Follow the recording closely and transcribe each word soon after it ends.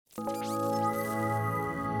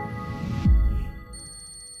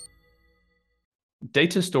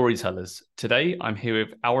Data storytellers. Today, I'm here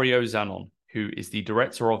with Aureo Zanon, who is the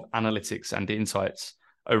Director of Analytics and Insights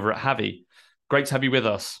over at HAVI. Great to have you with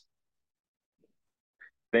us.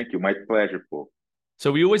 Thank you. My pleasure, Paul. So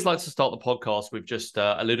we always like to start the podcast with just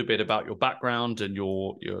a little bit about your background and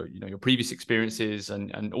your previous experiences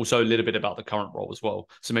and also a little bit about the current role as well.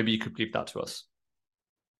 So maybe you could give that to us.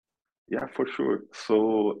 Yeah, for sure.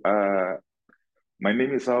 So my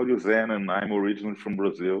name is Aureo Zanon, and I'm originally from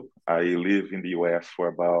Brazil. I live in the US for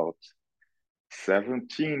about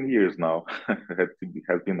 17 years now. It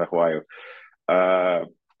has been a while. Uh,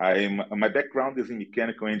 my background is in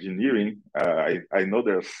mechanical engineering. I know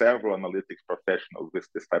there are several analytics professionals with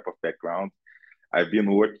this type of background. I've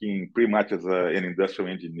been working pretty much as an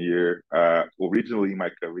industrial engineer originally in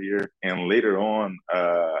my career, and later on,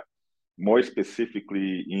 more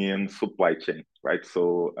specifically in supply chain, right?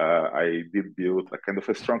 So I did build a kind of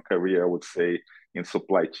a strong career, I would say, in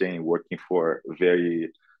supply chain, working for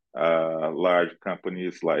very large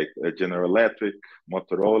companies like General Electric,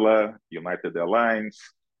 Motorola, United Airlines,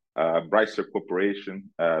 Brycer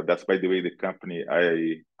Corporation. That's, by the way, the company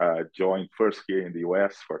I joined first here in the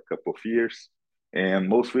US for a couple of years. And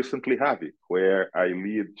most recently, HAVI, where I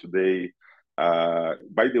lead today.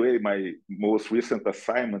 By the way, my most recent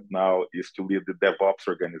assignment now is to lead the DevOps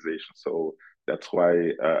organization. So that's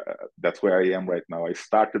why that's where I am right now. I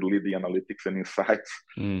started leading analytics and insights.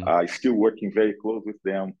 Still working very close with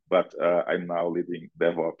them, but I'm now leading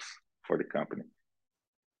DevOps for the company.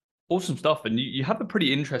 Awesome stuff. And you have a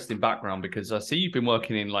pretty interesting background because I see you've been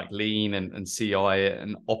working in like Lean and CI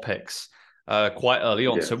and OpEx quite early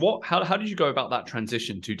on. Yes. So how did you go about that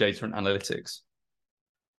transition to data and analytics?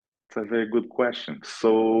 It's a very good question.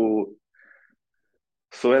 So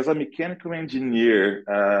as a mechanical engineer,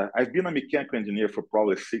 I've been a mechanical engineer for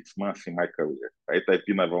probably 6 months in my career, right? I've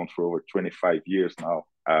been around for over 25 years now.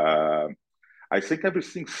 I think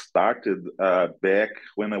everything started back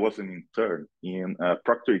when I was an intern in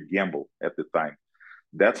Procter & Gamble at the time.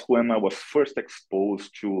 That's when I was first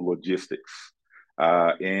exposed to logistics.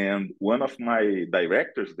 And one of my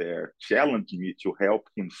directors there challenged me to help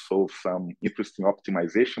him solve some interesting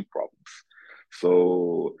optimization problems.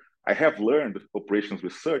 So I have learned operations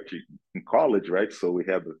research in college, right? So we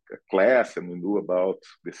had a class and we knew about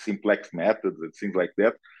the simplex methods and things like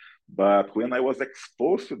that. But when I was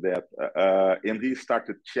exposed to that and he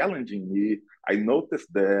started challenging me, I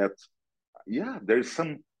noticed that, yeah, there's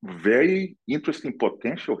some very interesting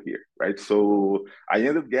potential here, right? So I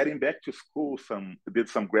ended up getting back to school, did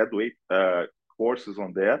some graduate courses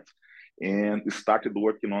on that, and started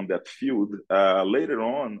working on that field. Later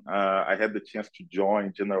on, I had the chance to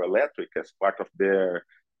join General Electric as part of their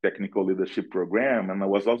technical leadership program, and I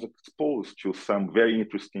was also exposed to some very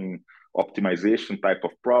interesting optimization type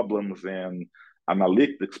of problems and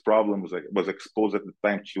analytics problems. I was exposed at the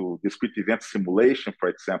time to discrete event simulation, for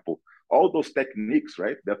example. All those techniques,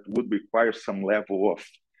 right, that would require some level of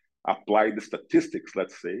applied statistics,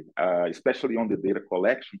 let's say, especially on the data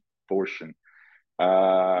collection portion.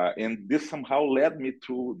 And this somehow led me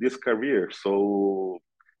to this career. So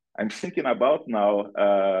I'm thinking about now,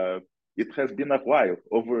 it has been a while,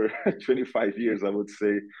 over 25 years, I would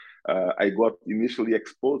say. I got initially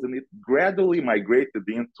exposed and it gradually migrated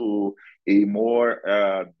into a more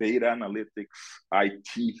data analytics,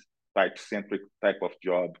 IT centric type of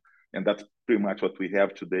job. And that's pretty much what we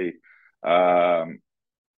have today.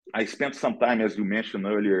 I spent some time, as you mentioned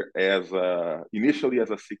earlier, as initially as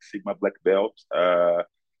a Six Sigma black belt.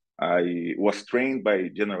 I was trained by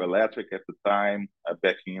General Electric at the time,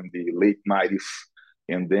 back in the late 90s,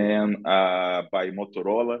 and then by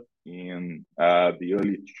Motorola in the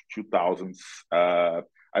early 2000s.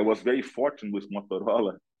 I was very fortunate with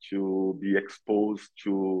Motorola to be exposed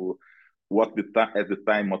to what at the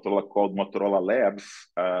time Motorola called Motorola Labs.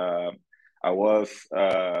 I was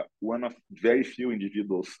one of very few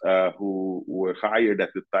individuals who were hired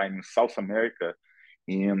at the time in South America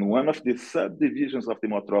in one of the subdivisions of the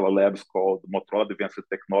Motorola Labs called Motorola Advanced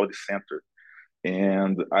Technology Center.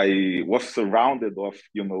 And I was surrounded of,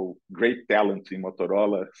 great talent in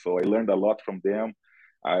Motorola. So I learned a lot from them.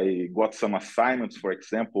 I got some assignments, for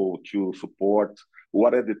example, to support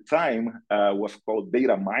what at the time was called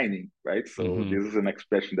data mining, right? So this is an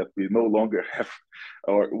expression that we no longer have,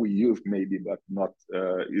 or we use maybe, but not,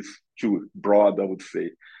 is too broad, I would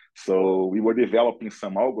say. So we were developing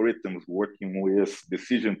some algorithms, working with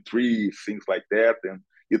decision trees, things like that. And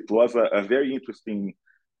it was a very interesting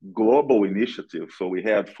global initiative. So we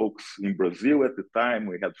had folks in Brazil at the time,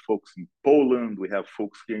 we had folks in Poland, we have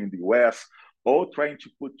folks here in the US, all trying to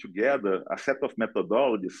put together a set of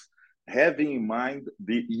methodologies having in mind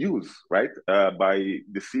the use, right, by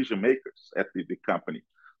decision makers at the company.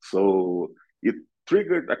 So it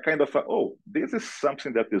triggered a kind of, oh, this is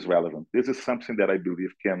something that is relevant. This is something that I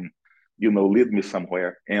believe can, lead me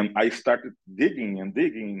somewhere. And I started digging and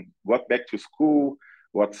digging, got back to school,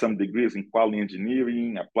 got some degrees in quality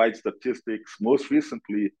engineering, applied statistics. Most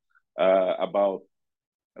recently, about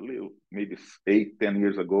a little, maybe 8, 10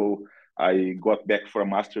 years ago, I got back for a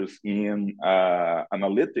master's in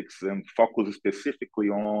analytics and focused specifically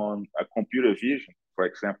on computer vision, for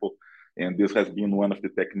example. And this has been one of the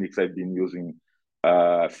techniques I've been using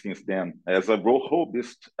since then, as a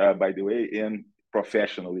hobbyist, by the way, and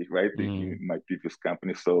professionally, right, in my previous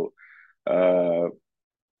company. So uh,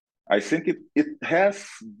 I think it has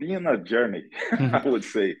been a journey, I would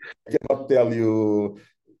say. I cannot tell you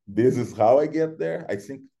this is how I get there. I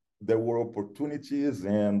think there were opportunities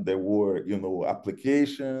and there were,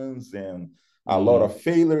 applications and a lot of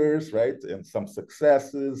failures, right? And some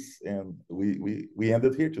successes. And we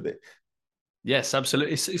ended here today. Yes,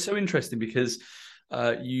 absolutely. It's so interesting because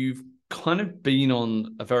you've kind of been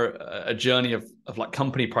on a journey of like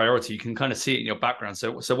company priority. You can kind of see it in your background.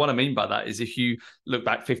 So what I mean by that is if you look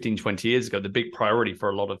back 15, 20 years ago, the big priority for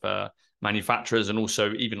a lot of manufacturers and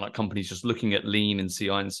also even like companies just looking at lean and CI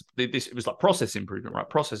and it was like process improvement, right?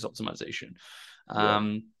 Process optimization.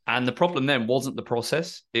 And the problem then wasn't the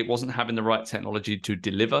process. It wasn't having the right technology to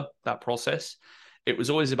deliver that process. It was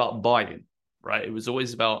always about buy-in, right? It was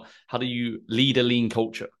always about how do you lead a lean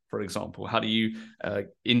culture, for example? How do you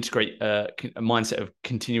integrate a mindset of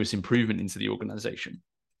continuous improvement into the organization?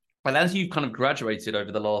 And as you've kind of graduated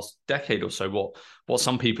over the last decade or so, what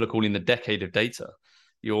some people are calling the decade of data,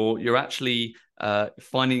 you're actually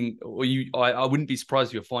finding, or I wouldn't be surprised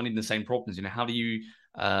if you're finding the same problems. How do you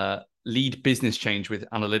lead business change with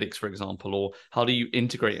analytics, for example, or how do you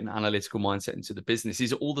integrate an analytical mindset into the business?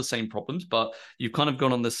 These are all the same problems, but you've kind of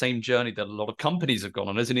gone on the same journey that a lot of companies have gone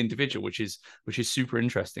on as an individual, which is super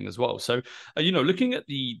interesting as well. So, looking at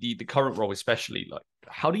the current role, especially, like,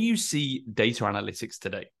 how do you see data analytics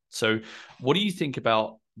today? So, what do you think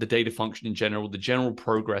about the data function in general, the general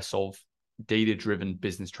progress of data-driven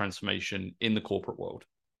business transformation in the corporate world?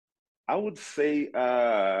 I would say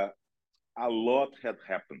a lot had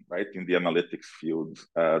happened, right, in the analytics field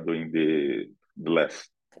during the last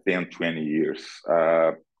 10, 20 years.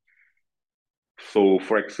 So,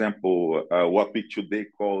 for example, what we today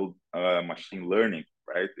call machine learning,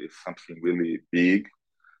 right, is something really big.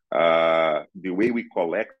 The way we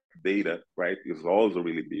collect data, right, is also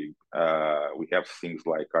really big. We have things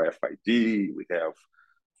like RFID, we have,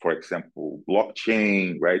 for example,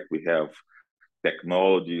 blockchain, right? We have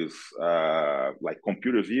technologies like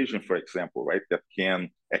computer vision, for example, right, that can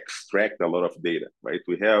extract a lot of data, right?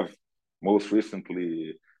 We have most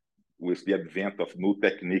recently, with the advent of new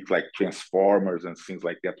techniques like transformers and things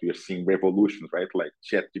like that, we are seeing revolutions, right, like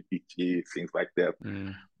ChatGPT, things like that.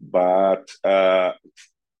 But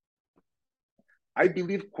I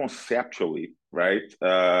believe conceptually, right,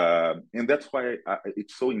 and that's why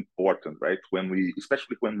it's so important, right,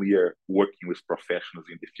 especially when we are working with professionals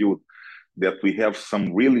in the field, that we have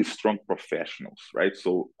some really strong professionals, right?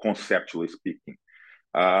 So conceptually speaking,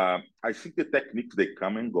 I think the techniques, they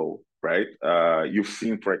come and go, right? You've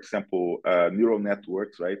seen, for example, neural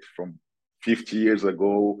networks, right, from 50 years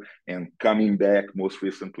ago and coming back most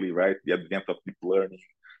recently, right? The advent of deep learning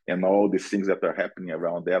and all these things that are happening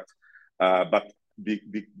around that. But the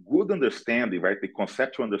good understanding, right, the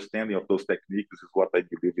conceptual understanding of those techniques is what I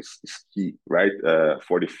believe is key, right,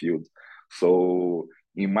 for the field. So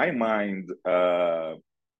in my mind,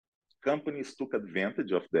 companies took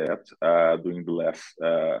advantage of that during the last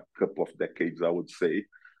couple of decades, I would say.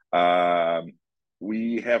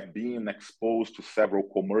 We have been exposed to several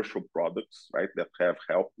commercial products, right, that have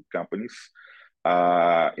helped companies.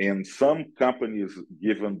 And some companies,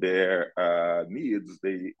 given their needs,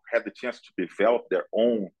 they had the chance to develop their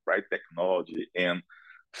own, right, technology and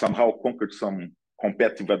somehow conquered some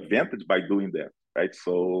competitive advantage by doing that, right?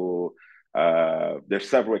 So there's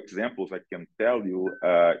several examples I can tell you.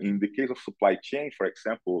 In the case of supply chain, for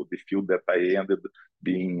example, the field that I ended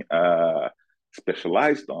being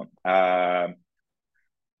specialized on,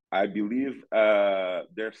 I believe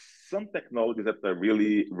there's some technologies that are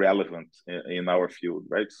really relevant in our field,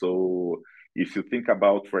 right? So if you think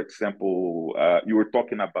about, for example, you were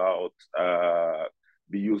talking about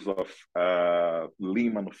the use of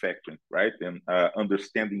lean manufacturing, right? And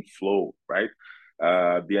understanding flow, right?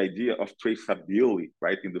 The idea of traceability,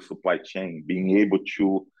 right, in the supply chain, being able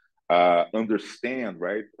to understand,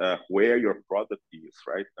 right, where your product is,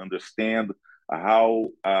 right? Understand how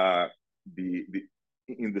the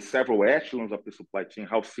in the several echelons of the supply chain,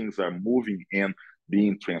 how things are moving and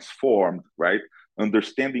being transformed, right?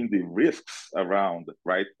 Understanding the risks around,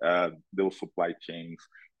 right, those supply chains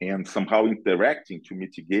and somehow interacting to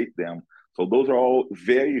mitigate them. So those are all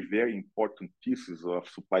very, very important pieces of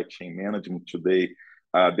supply chain management today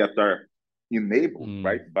that are enabled,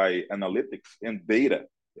 right, by analytics and data.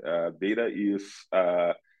 Data is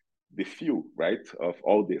the fuel, right, of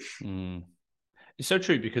all this. It's so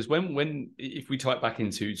true, because when if we tie it back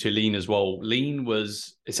into lean as well, lean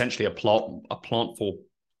was essentially a plant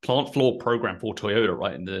floor program for Toyota,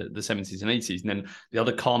 right, in the 70s and 80s. And then the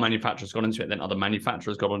other car manufacturers got into it, then other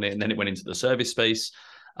manufacturers got on it, and then it went into the service space.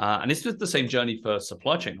 And this was the same journey for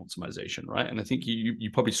supply chain optimization, right? And I think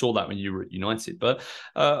you probably saw that when you were at United. But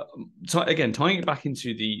again, tying it back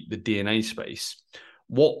into the DNA space,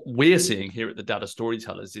 what we're seeing here at the Data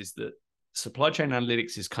Storytellers is that supply chain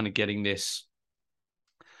analytics is kind of getting this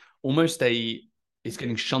almost it's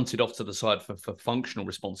getting shunted off to the side for functional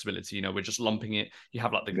responsibility. You know, we're just lumping it. You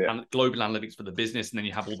have like the global analytics for the business, and then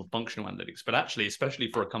you have all the functional analytics. But actually,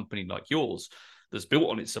 especially for a company like yours that's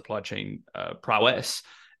built on its supply chain prowess,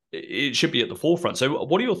 it should be at the forefront. So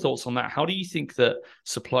what are your thoughts on that? How do you think that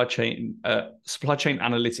supply chain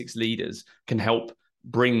analytics leaders can help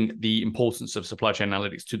bring the importance of supply chain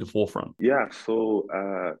analytics to the forefront? Yeah, so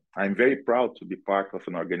I'm very proud to be part of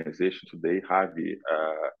an organization today, HAVI,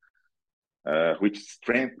 which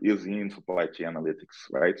strength is in supply chain analytics,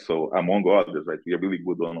 right? So among others, right, we are really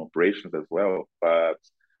good on operations as well, but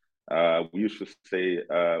we used to say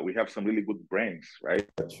we have some really good brains, right,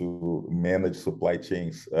 to manage supply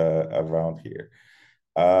chains around here.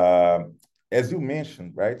 As you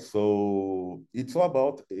mentioned, right, so it's all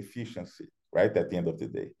about efficiency, right, at the end of the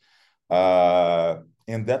day.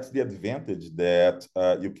 And that's the advantage that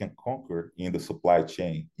you can conquer in the supply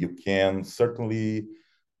chain. You can certainly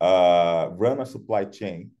run a supply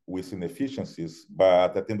chain with inefficiencies,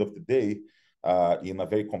 but at the end of the day, in a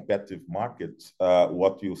very competitive market,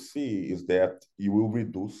 what you see is that you will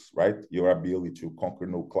reduce, right, your ability to conquer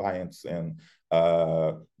new clients and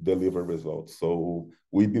deliver results. So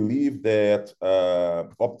we believe that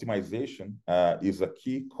optimization is a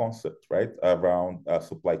key concept, right, around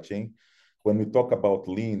supply chain. When we talk about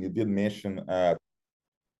lean, you did mention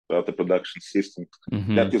about the production system.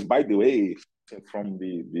 That is, by the way, from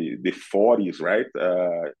the 40s, right?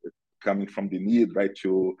 Coming from the need, right,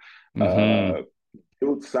 to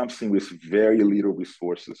build something with very little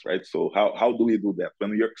resources, right? So how do we do that?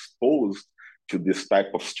 When you're exposed to this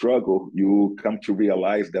type of struggle, you come to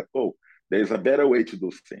realize that, oh, there's a better way to do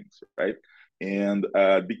things, right? And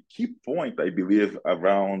the key point, I believe,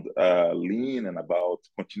 around lean and about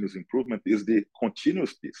continuous improvement is the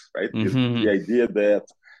continuous piece, right? Is the idea that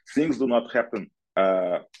things do not happen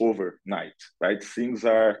overnight, right? Things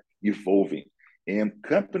are evolving, and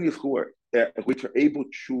companies which are able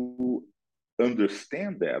to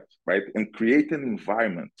understand that, right, and create an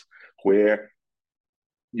environment where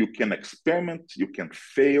you can experiment, you can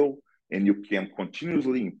fail, and you can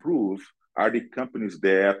continuously improve are the companies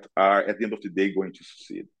that are, at the end of the day, going to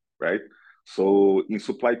succeed, right? So in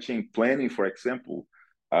supply chain planning, for example,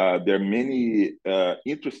 there are many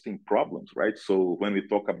interesting problems, right? So when we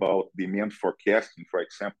talk about demand forecasting, for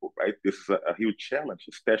example, right, this is a huge challenge,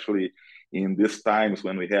 especially in these times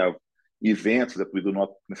when we have events that we do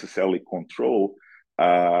not necessarily control.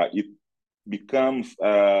 It becomes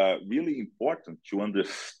really important to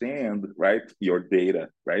understand, right, your data,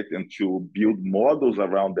 right, and to build models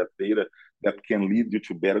around that data that can lead you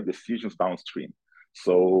to better decisions downstream.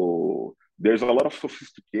 So there's a lot of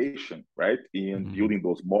sophistication, right, in building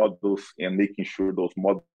those models and making sure those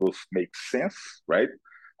models make sense, right?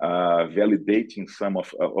 Validating some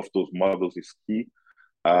of those models is key.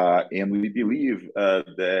 And we believe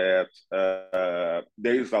that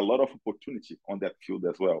there is a lot of opportunity on that field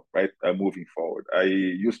as well, right? Moving forward. I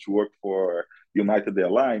used to work for United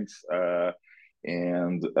Airlines,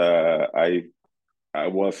 and I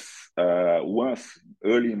was once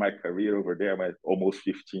early in my career over there, almost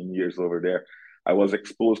 15 years over there, I was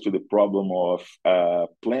exposed to the problem of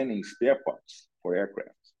planning spare parts for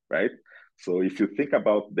aircraft, right? So if you think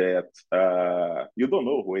about that, you don't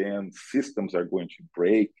know when systems are going to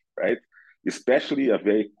break, right? Especially a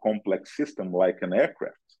very complex system like an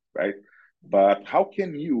aircraft, right? But how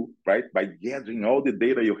can you, right, by gathering all the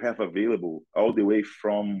data you have available, all the way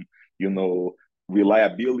from,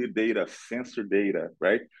 reliability data, sensor data,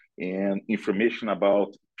 right, and information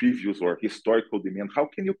about previous or historical demand, how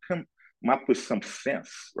can you come up with some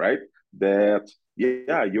sense, right, that,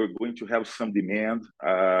 yeah, you're going to have some demand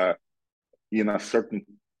in a certain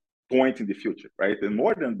point in the future, right? And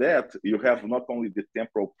more than that, you have not only the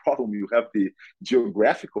temporal problem, you have the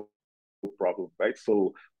geographical problem, right?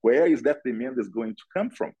 So where is that demand is going to come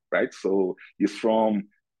from, right? So it's from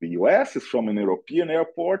the US, it's from an European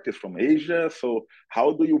airport, it's from Asia. So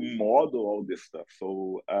how do you model all this stuff? So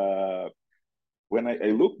when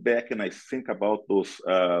I look back and I think about those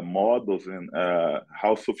models and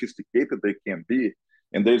how sophisticated they can be,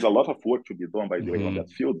 and there's a lot of work to be done, by the way, on that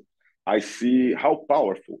field, I see how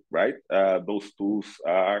powerful, right, those tools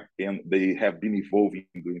are, and they have been evolving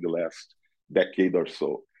during the last decade or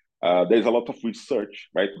so. There's a lot of research,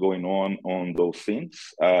 right, going on those things.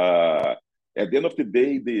 At the end of the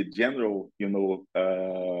day, the general,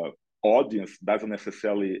 audience doesn't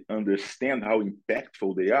necessarily understand how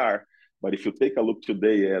impactful they are. But if you take a look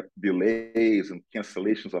today at delays and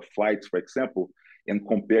cancellations of flights, for example, and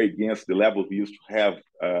compare against the level we used to have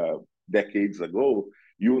decades ago,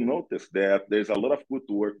 you'll notice that there's a lot of good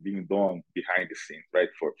work being done behind the scenes, right,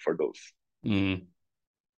 for those.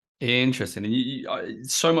 Interesting. And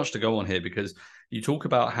so much to go on here, because you talk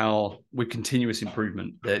about how with continuous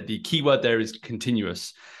improvement, the key word there is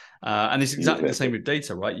continuous. And it's exactly the same with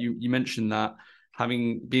data, right? You mentioned that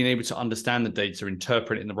being able to understand the data,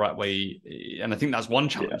 interpret it in the right way. And I think that's one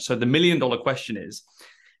challenge. Yeah. So the $1 million question is,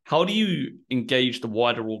 how do you engage the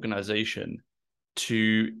wider organization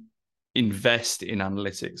to invest in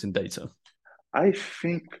analytics and data? I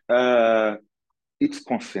think it's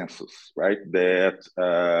consensus, right?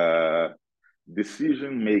 That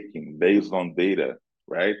decision-making based on data,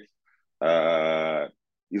 right,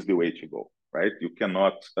 is the way to go, right? You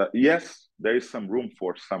cannot, yes, there is some room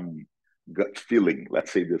for some gut feeling,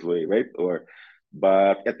 let's say this way, right?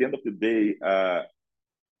 But at the end of the day,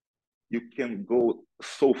 you can go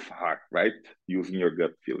so far, right, using your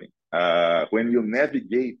gut feeling. When you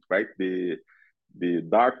navigate, right, the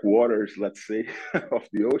dark waters, let's say, of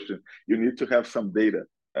the ocean, you need to have some data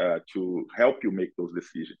to help you make those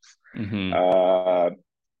decisions.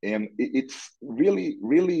 And it's really,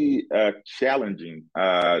 really challenging,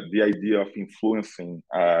 the idea of influencing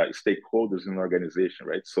stakeholders in an organization,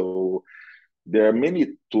 right? So there are many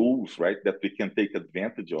tools, right, that we can take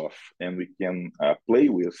advantage of and we can play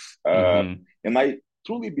with. And I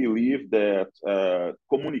truly believe that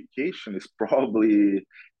communication is probably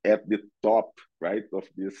at the top, right, of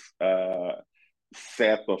this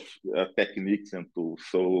set of techniques and tools.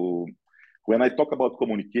 So when I talk about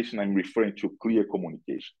communication, I'm referring to clear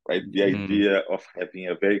communication, right? The idea of having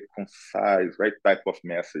a very concise, right, type of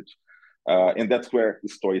message. And that's where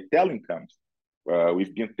storytelling comes.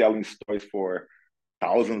 We've been telling stories for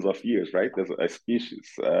thousands of years, right, as a species.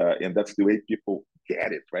 And that's the way people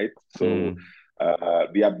get it, right? So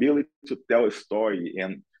the ability to tell a story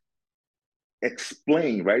and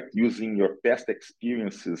explain, right, using your past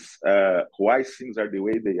experiences, why things are the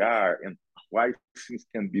way they are and why things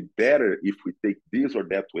can be better if we take this or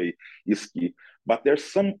that way is key. But there's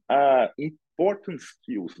some important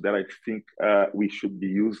skills that I think we should be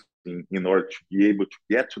using in order to be able to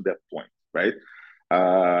get to that point, right?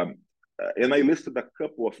 And I listed a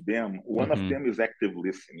couple of them. One of them is active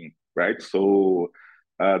listening, right? So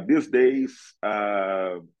these days,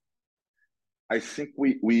 I think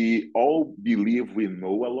we all believe we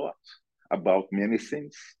know a lot about many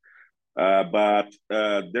things, but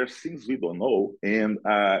there's things we don't know. And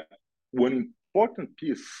one important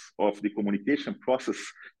piece of the communication process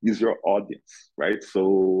is your audience, right?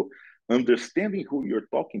 So understanding who you're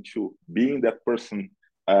talking to, being that person,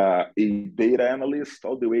 a data analyst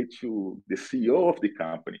all the way to the CEO of the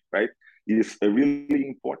company, right, is really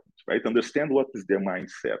important, right? Understand what is their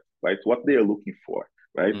mindset, right? What they are looking for,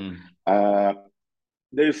 right?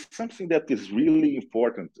 There's something that is really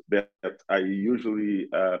important that I usually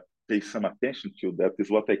pay some attention to. That is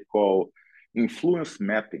what I call influence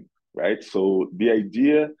mapping, right? So the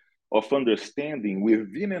idea of understanding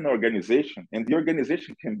within an organization, and the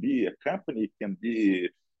organization can be a company, can be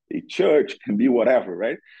a church, can be whatever,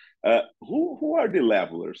 right? Who are the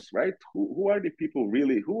levelers, right? Who are the people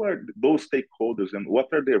really? Who are those stakeholders, and what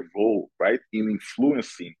are their role, right, in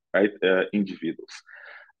influencing, right, individuals?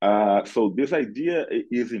 So this idea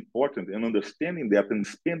is important, and understanding that and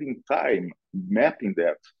spending time mapping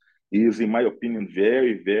that is, in my opinion,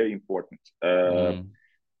 very, very important.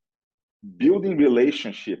 Building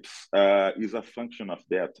relationships is a function of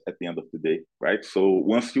that at the end of the day, right? So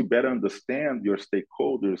once you better understand your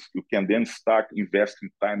stakeholders, you can then start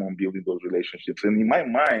investing time on building those relationships. And in my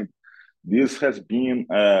mind, this has been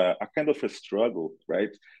a kind of a struggle,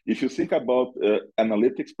 right? If you think about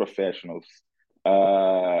analytics professionals,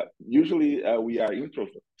 usually we are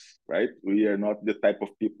introverts, right? We are not the type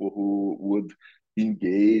of people who would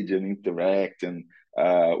engage and interact and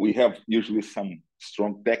We have usually some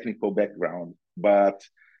strong technical background, but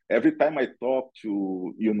every time I talk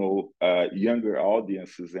to younger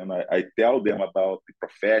audiences and I tell them about the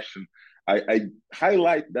profession, I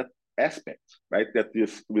highlight that aspect, right? That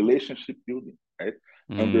is relationship building, right?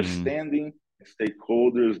 Understanding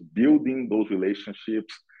stakeholders, building those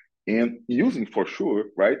relationships, and using for sure,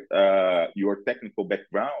 right, your technical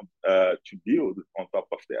background to build on top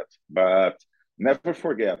of that. But never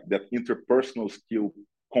forget that interpersonal skill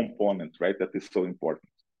component, right? That is so important.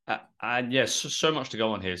 And yes, so much to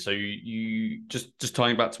go on here. So you just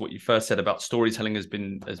tying back to what you first said about storytelling has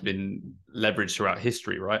been leveraged throughout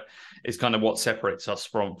history, right? It's kind of what separates us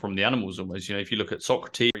from the animals almost. You know, if you look at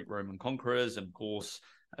Socrates, Roman conquerors, and of course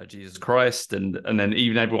Jesus Christ, and then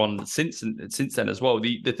even everyone since then as well.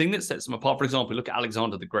 The thing that sets them apart, for example, look at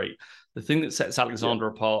Alexander the Great. The thing that sets Alexander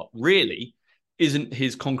apart really isn't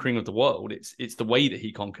his conquering of the world. It's the way that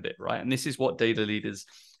he conquered it, right? And this is what data leaders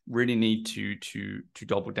really need to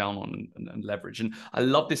double down on and leverage. And I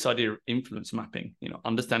love this idea of influence mapping, you know,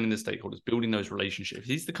 understanding the stakeholders, building those relationships.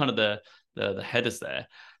 He's the kind of the headers there.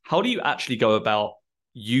 How do you actually go about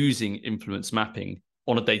using influence mapping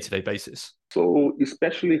on a day-to-day basis? So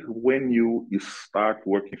especially when you start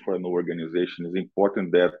working for an organization, it's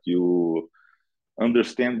important that you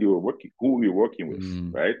understand who you're working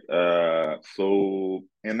with, right?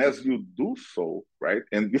 And as you do so, right,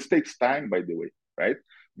 and this takes time, by the way, right?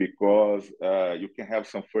 Because you can have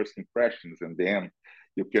some first impressions and then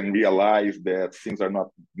you can realize that things are not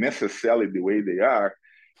necessarily the way they are.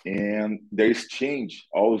 And there is change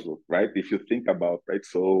also, right? If you think about, right?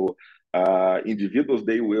 So individuals,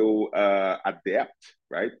 they will adapt,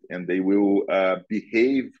 right? And they will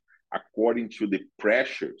behave according to the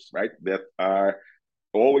pressures, right? That are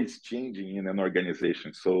always changing in an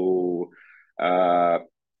organization. So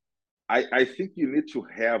I think you need to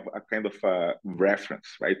have a kind of a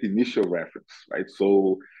reference, right? Initial reference, right?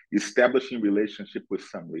 So establishing relationship with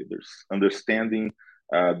some leaders, understanding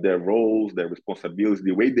their roles, their responsibilities,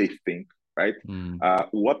 the way they think, right?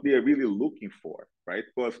 What they are really looking for, right?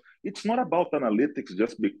 Because it's not about analytics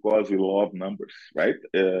just because we love numbers, right?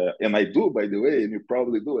 And I do, by the way, and you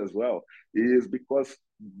probably do as well, is because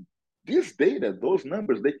this data, those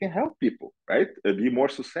numbers, they can help people, right? Be more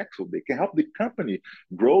successful. They can help the company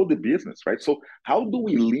grow the business, right? So how do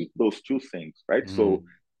we link those two things, right? So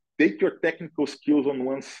take your technical skills on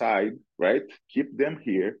one side, right? Keep them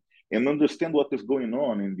here and understand what is going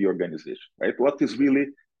on in the organization, right? What is really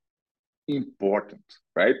important,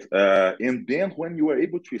 right? And then when you are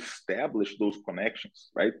able to establish those connections,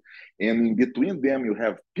 right? And in between them, you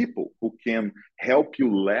have people who can help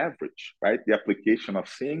you leverage, right? The application of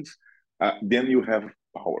things, then you have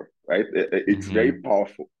power, right? It's very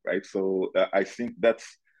powerful, right? So I think that's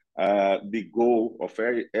the goal of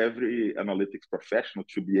every analytics professional,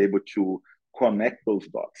 to be able to connect those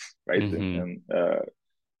dots, right? And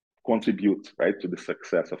contribute, right, to the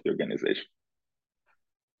success of the organization.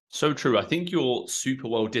 So true. I think you're super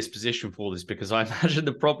well dispositioned for this, because I imagine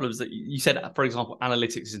the problems that you said, for example,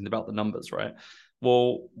 analytics isn't about the numbers, right?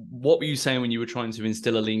 Well, what were you saying when you were trying to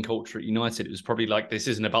instill a lean culture at United? It was probably like, this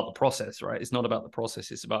isn't about the process, right? It's not about the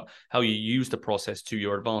process. It's about how you use the process to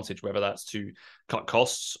your advantage, whether that's to cut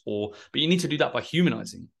costs but you need to do that by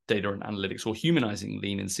humanizing data and analytics, or humanizing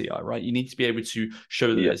lean and CI, right? You need to be able to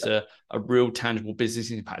show that there's a real tangible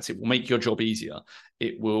business impact. It will make your job easier.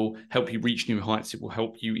 It will help you reach new heights. It will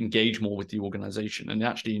help you engage more with the organization, and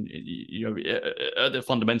actually, you know, at the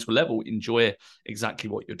fundamental level, enjoy exactly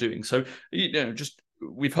what you're doing. So, you know, just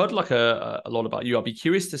we've heard like a lot about you. I'd be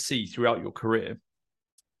curious to see throughout your career,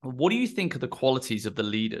 what do you think are the qualities of the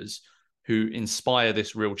leaders who inspire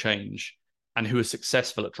this real change and who are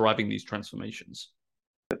successful at driving these transformations?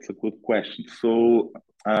 That's a good question. So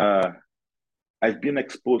I've been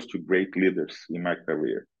exposed to great leaders in my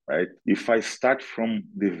career, right? If I start from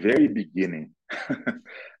the very beginning,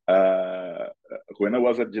 when I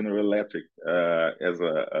was at General Electric as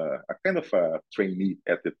a kind of a trainee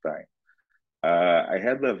at the time, I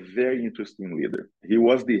had a very interesting leader. He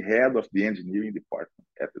was the head of the engineering department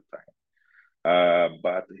at the time,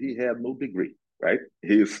 but he had no degree, right?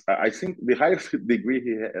 I think the highest degree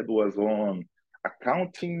he had was on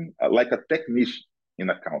accounting, like a technician in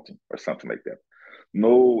accounting or something like that.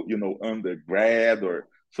 No, undergrad or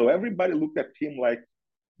so. Everybody looked at him like,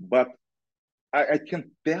 but I can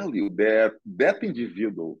tell you that that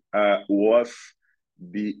individual was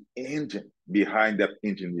the engine behind that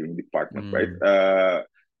engineering department, right?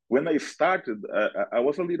 When I started, I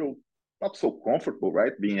was a little not so comfortable,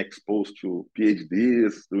 right? Being exposed to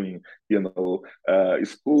PhDs, doing,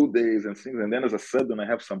 school days and things. And then as a sudden, I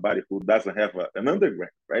have somebody who doesn't have an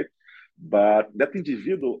undergrad, right? But that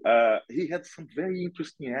individual, he had some very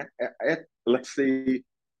interesting, let's say,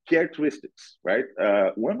 characteristics, right?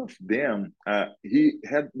 One of them, he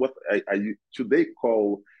had what I today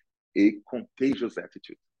call a contagious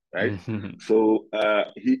attitude, right? Mhm. So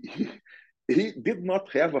he did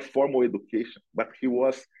not have a formal education, but he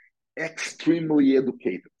was extremely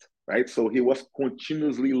educated, right? So he was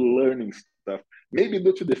continuously learning stuff, maybe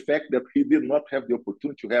due to the fact that he did not have the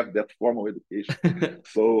opportunity to have that formal education.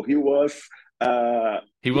 So he was,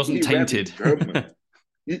 He he wasn't read in tainted. German.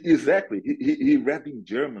 Exactly. He read in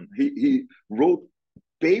German. He wrote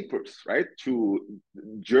papers, right, to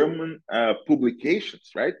German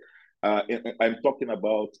publications, right? I'm talking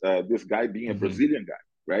about this guy being a Mhm. Brazilian guy,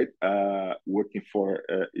 right, working for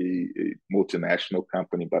a multinational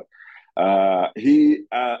company. But he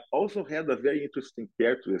also had a very interesting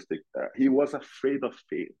characteristic. He was afraid of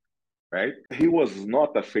failure, right? He was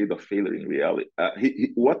not afraid of failure in reality.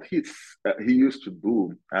 What he used to do,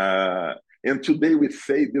 and today we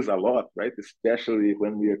say this a lot, right? Especially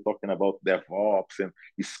when we are talking about DevOps and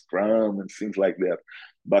Scrum and things like that.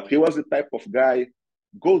 But he was the type of guy,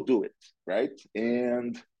 go do it, right?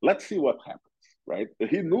 And let's see what happens, right?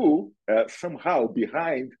 He knew somehow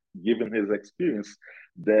behind, given his experience,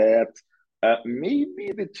 that maybe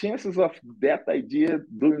the chances of that idea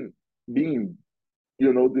doing being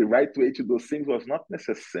the right way to do things was not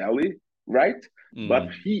necessarily right, but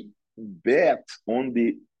Mm. he bet on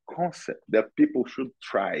the concept that people should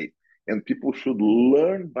try and people should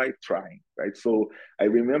learn by trying, right? So I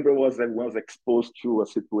remember I was exposed to a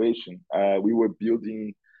situation. We were building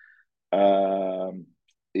a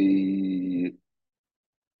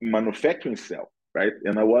manufacturing cell, right?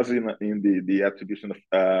 And I was in the attribution of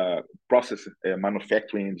process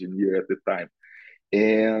manufacturing engineer at the time.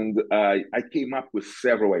 And I came up with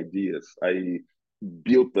several ideas. I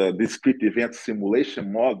built a discrete event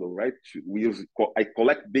simulation model, right? I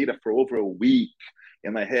collect data for over a week,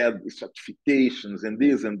 and I had certifications and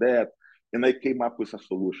this and that. And I came up with a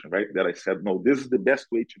solution, right? That I said, no, this is the best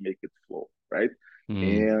way to make it flow, right? Mm.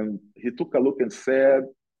 And he took a look and said,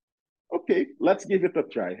 okay, let's give it a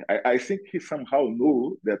try. I think he somehow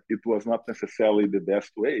knew that it was not necessarily the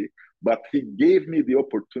best way, but he gave me the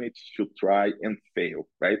opportunity to try and fail,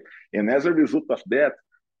 right? And as a result of that,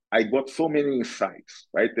 I got so many insights,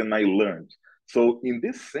 right? And I learned. So in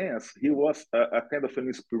this sense, he was a kind of an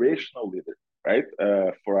inspirational leader, right,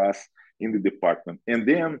 for us in the department. And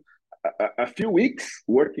then a few weeks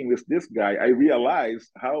working with this guy, I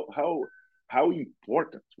realized how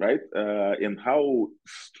important, right, and how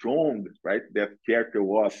strong, right, that character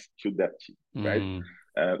was to that team, right?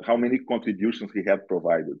 Mm. How many contributions he had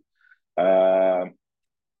provided. Uh,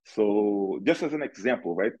 so just as an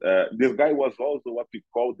example, right, this guy was also what we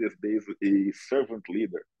call these days a servant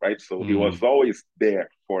leader, right? So he was Mm. always there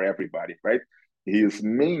for everybody, right? His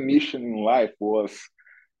main mission in life was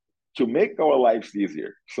to make our lives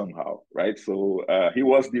easier somehow, right? So he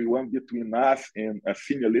was the one between us and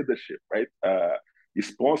senior leadership, right?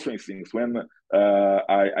 Sponsoring things. When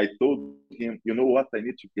I told him, you know what, I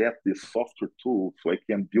need to get this software tool so I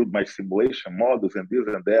can build my simulation models and this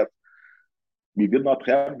and that. We did not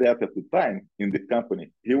have that at the time in the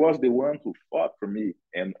company. He was the one who fought for me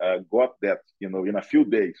and got that, in a few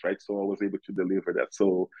days, right? So I was able to deliver that.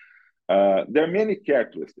 So there are many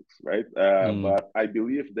characteristics, right? Mm. But I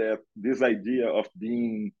believe that this idea of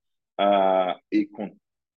being a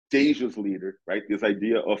contagious leader, right? This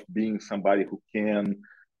idea of being somebody who can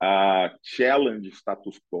challenge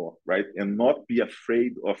status quo, right? And not be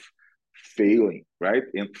afraid of failing, right?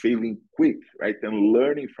 And failing quick, right? And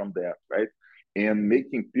learning from that, right? And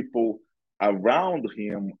making people around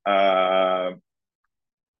him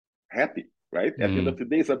happy, right? At the end of Mm. the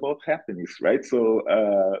day, it's about happiness, right? So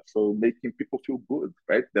making people feel good,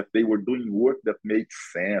 right? That they were doing work that made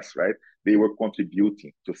sense, right? They were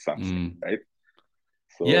contributing to something, Mm. right?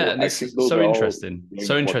 Yeah, So and I this think is those so are all interesting. very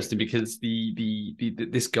So important interesting things. because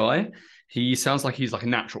this guy, he sounds like he's like a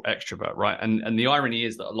natural extrovert, right? And the irony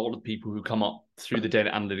is that a lot of people who come up through the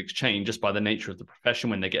data analytics chain, just by the nature of the profession,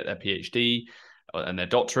 when they get their PhD and their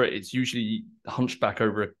doctorate, it's usually hunchback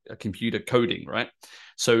over a computer coding, right?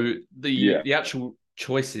 So Yeah. the actual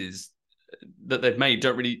choices that they've made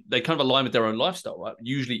don't really, they kind of align with their own lifestyle, right?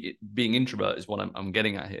 Usually being introvert is what I'm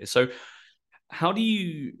getting at here. So how do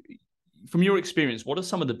you, from your experience, what are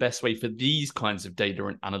some of the best way for these kinds of data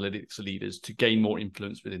and analytics leaders to gain more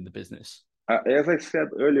influence within the business? As I said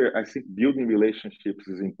earlier, I think building relationships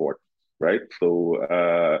is important, right?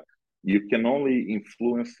 So you can only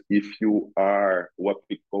influence if you are what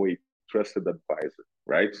we call a trusted advisor,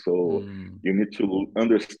 right? So Mm. you need to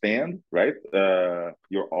understand, right,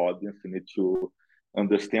 your audience. You need to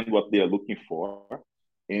understand what they are looking for,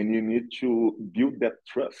 and you need to build that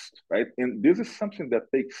trust, right? And this is something that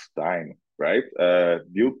takes time, right?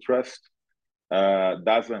 Build trust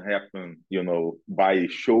doesn't happen, by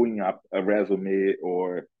showing up a resume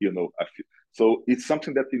or, so it's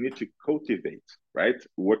something that you need to cultivate, right?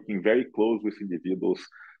 Working very close with individuals,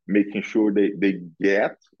 making sure they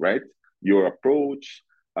get, right, your approach,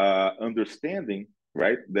 understanding,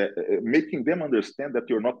 right, that making them understand that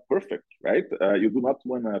you're not perfect, right? You do not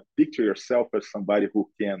want to picture yourself as somebody who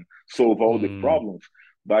can solve all the problems,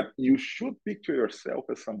 but you should picture yourself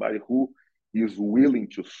as somebody who is willing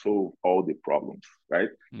to solve all the problems, right?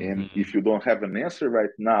 And if you don't have an answer right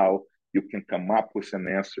now, you can come up with an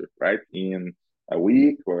answer, right, in a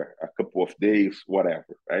week or a couple of days,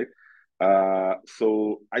 whatever, right?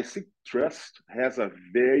 So I think trust has a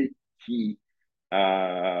very key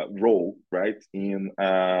role, right, in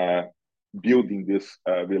building these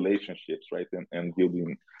relationships, right, and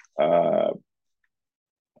building, I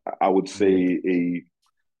would say, a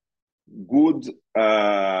good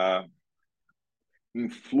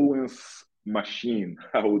influence machine,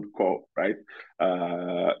 I would call, right,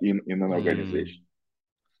 in an organization.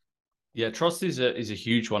 Yeah, trust is a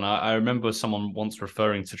huge one. I remember someone once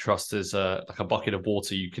referring to trust as like a bucket of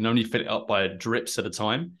water. You can only fill it up by drips at a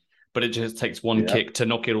time, but it just takes one Yeah. kick to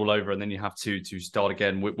knock it all over, and then you have to start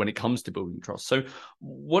again when it comes to building trust. So,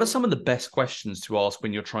 what are some of the best questions to ask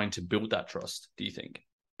when you're trying to build that trust, do you think?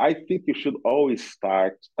 I think you should always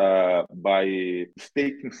start by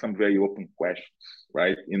stating some very open questions,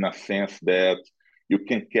 right? In a sense that you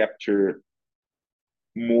can capture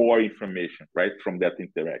more information, right, from that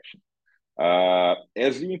interaction.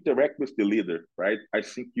 As you interact with the leader, right, I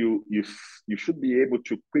think you should be able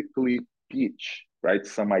to quickly pitch, right,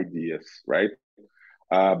 some ideas, right,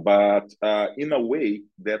 but in a way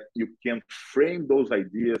that you can frame those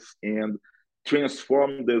ideas and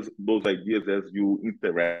transform those ideas as you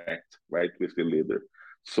interact, right, with the leader.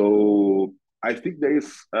 So I think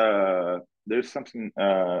there's something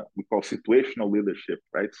we call situational leadership,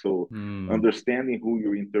 right? So understanding who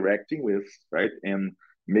you're interacting with, right, and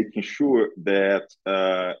making sure that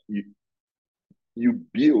you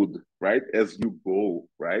build, right, as you go,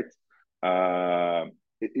 right.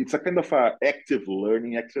 It's a kind of a active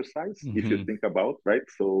learning exercise, if you think about, right.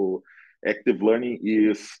 So active learning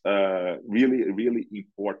is really, really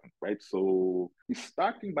important, right. So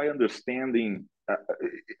starting by understanding,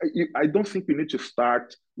 I don't think we need to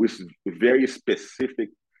start with very specific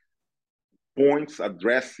points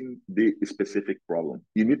addressing the specific problem.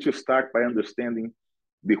 You need to start by understanding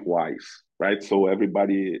the whys, right? So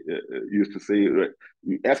everybody used to say,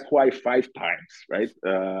 ask why 5 times, right?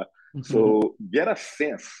 So get a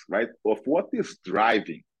sense, right, of what is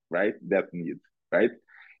driving, right, that need, right?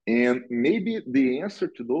 And maybe the answer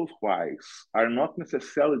to those whys are not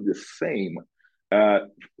necessarily the same uh,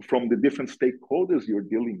 from the different stakeholders you're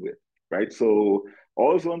dealing with, right? So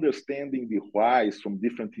also understanding the whys from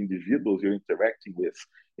different individuals you're interacting with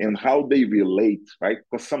and how they relate, right?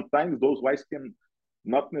 Because sometimes those whys can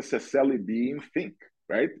not necessarily be in sync,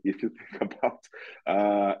 right? If you think about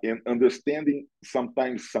and understanding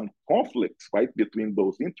sometimes some conflicts, right, between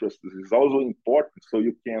those interests is also important. So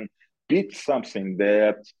you can pitch something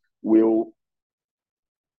that will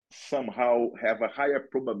somehow have a higher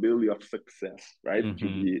probability of success, right, to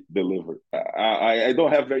be delivered. I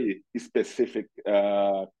don't have very specific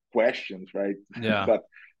questions, right? Yeah. But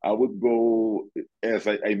I would go, as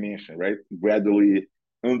I mentioned, right, gradually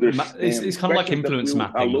understand. It's kind of like influence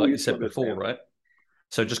mapping, allow like you you to said before, understand. right?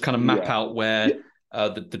 So just kind of map Yeah. out where Yeah.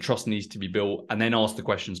 the trust needs to be built, and then ask the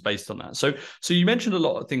questions based on that. So you mentioned a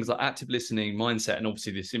lot of things like active listening, mindset, and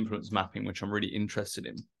obviously this influence mapping, which I'm really interested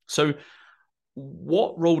in. So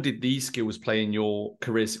what role did these skills play in your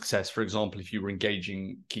career success? For example, if you were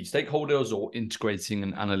engaging key stakeholders or integrating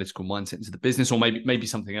an analytical mindset into the business, or maybe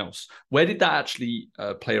something else, where did that actually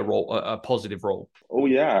play a role, a positive role? Oh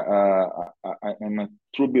yeah. I'm a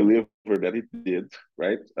true believer that it did,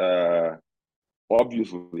 right?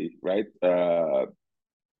 Obviously, right?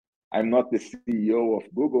 I'm not the CEO of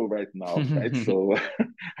Google right now, right? So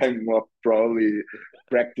I'm not probably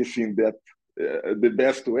practicing that the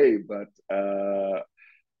best way, but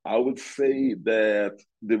I would say that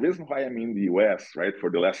the reason why I'm in the US, right, for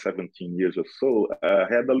the last 17 years or so,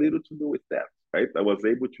 had a little to do with that, right? I was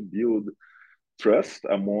able to build trust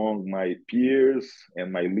among my peers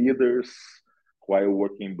and my leaders while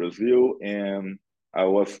working in Brazil. And I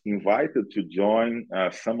was invited to join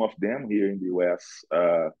some of them here in the US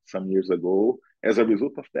some years ago as a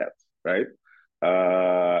result of that, right?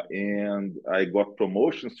 And I got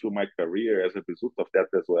promotions through my career as a result of that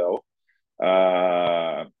as well.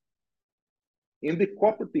 Uh, in the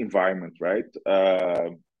corporate environment, right?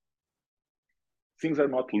 Things are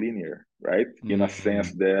not linear, right? In a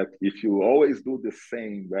sense that if you always do the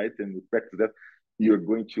same, right, and you practice that, you're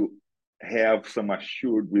going to have some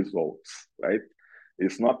assured results, right?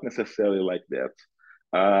 It's not necessarily like that.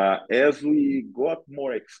 As we got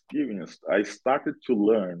more experienced, I started to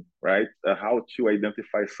learn, right, how to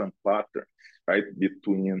identify some patterns, right,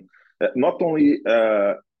 between not only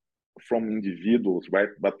from individuals, right,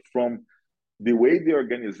 but from the way the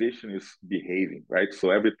organization is behaving, right?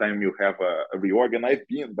 So every time you have a reorg, and I've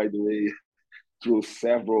been, by the way, through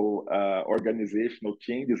several organizational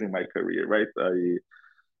changes in my career, right? I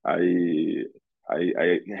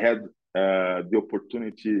I had the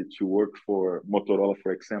opportunity to work for Motorola,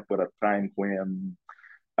 for example, at a time when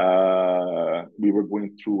we were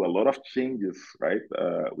going through a lot of changes, right?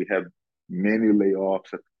 We had many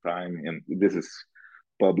layoffs at the time, and this is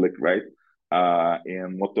public, right?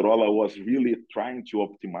 And Motorola was really trying to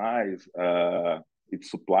optimize its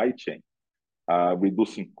supply chain,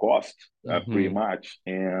 reducing cost pretty much.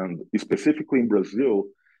 And specifically in Brazil,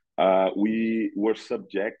 we were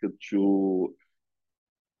subjected to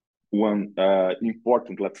one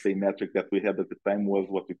important, let's say, metric that we had at the time was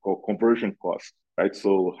what we call conversion cost, right?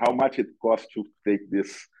 So how much it costs to take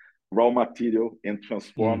this raw material and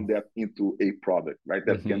transform that into a product, right?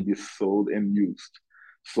 That can be sold and used.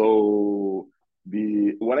 So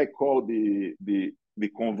the what I call the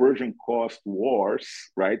conversion cost wars,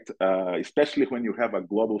 right? Especially when you have a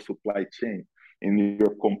global supply chain and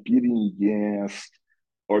you're competing against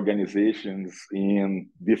organizations in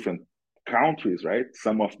different countries, right?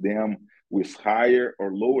 Some of them with higher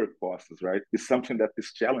or lower costs, right? Is something that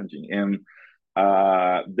is challenging. And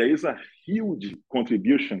there is a huge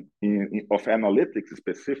contribution of analytics,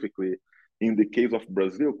 specifically in the case of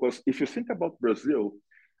Brazil, because if you think about Brazil,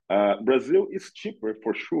 Brazil is cheaper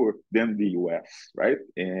for sure than the US, right?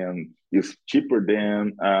 And it's cheaper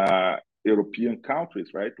than European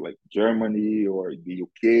countries, right? Like Germany or the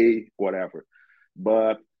UK, whatever.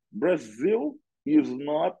 But Brazil is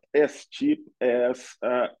not as cheap as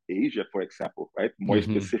Asia, for example, right? More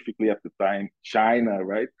specifically at the time, China,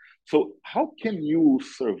 right? So how can you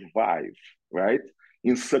survive, right,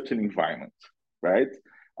 in such an environment, right?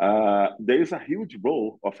 There is a huge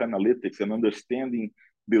role of analytics and understanding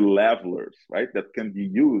the levelers, right, that can be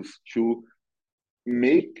used to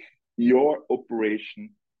make your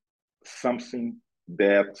operation something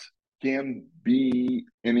that can be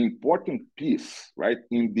an important piece, right,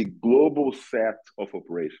 in the global set of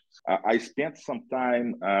operations. I spent some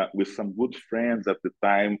time with some good friends at the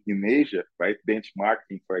time in Asia, right,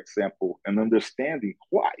 benchmarking, for example, and understanding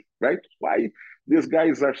why, right, why these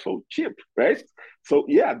guys are so cheap, right? So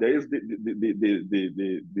yeah, there is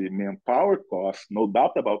the manpower cost, no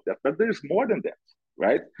doubt about that, but there is more than that,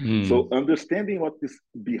 right? So understanding what is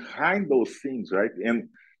behind those things, right, and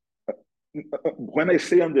when I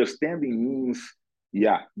say understanding means,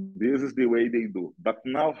 yeah, this is the way they do. But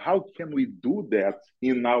now, how can we do that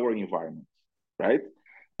in our environment, right?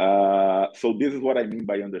 So this is what I mean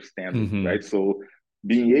by understanding, right? So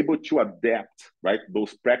being able to adapt, right,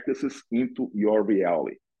 those practices into your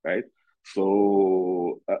reality, right?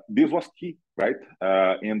 So this was key, right?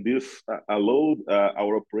 And this allowed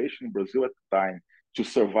our operation in Brazil at the time to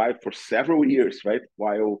survive for several years, right?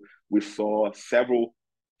 While we saw several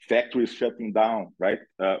factories shutting down, right,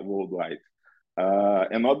 worldwide.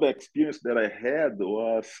 Another experience that I had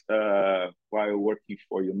was while working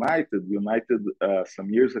for United. United some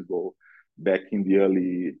years ago, back in the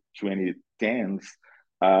early 2010s,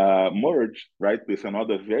 merged, right, with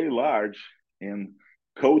another very large and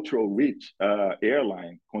cultural rich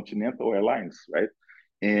airline, Continental Airlines, right?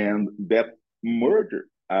 And that merger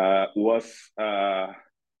was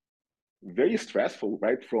very stressful,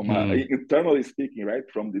 right? From internally speaking, right?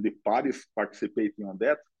 From the parties participating on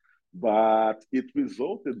that, but it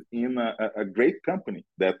resulted in a great company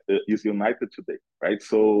that is United today, right?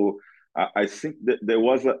 So I think that there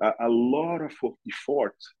was a lot of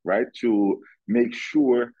effort, right, to make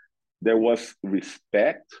sure there was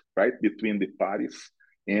respect, right, between the parties,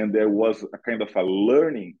 and there was a kind of a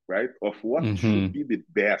learning, right, of what should be the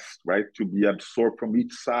best, right, to be absorbed from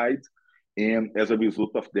each side, and as a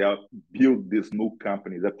result of that, build this new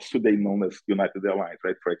company that's today known as United Airlines,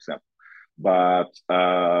 right, for example. But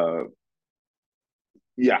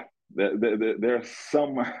yeah, there are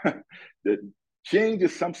some the change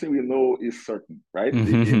is something we know is certain, right,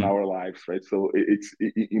 in our lives, right? So it's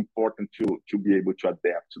important to be able to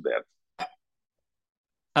adapt to that.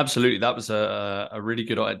 Absolutely. That was a really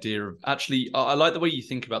good idea of actually, I like the way you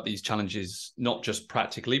think about these challenges, not just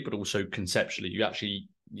practically, but also conceptually. You actually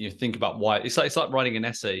you think about why. It's like writing an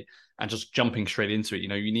essay and just jumping straight into it.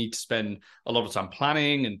 You need to spend a lot of time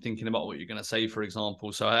planning and thinking about what you're going to say, for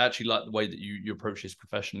example. So I actually like the way that you approach this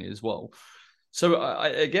professionally as well. So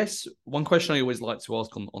I guess one question I always like to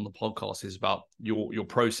ask on the podcast is about your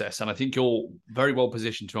process, and I think you're very well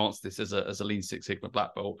positioned to answer this as a Lean Six Sigma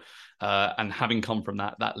black belt, and having come from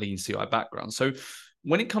that Lean CI background. So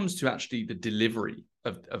when it comes to actually the delivery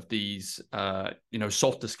of these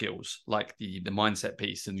softer skills like the mindset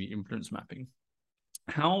piece and the influence mapping,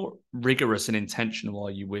 how rigorous and intentional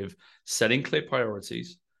are you with setting clear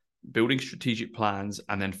priorities, building strategic plans,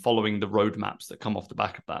 and then following the roadmaps that come off the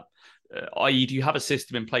back of that? I.e., do you have a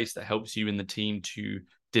system in place that helps you and the team to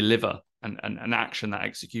deliver and action that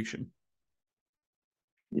execution?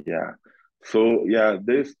 Yeah. So yeah,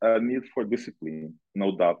 there's a need for discipline,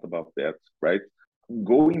 no doubt about that, right?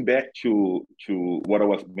 Going back to what I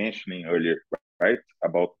was mentioning earlier, right,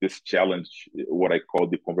 about this challenge, what I call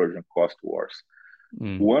the conversion cost wars.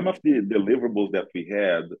 One of the deliverables that we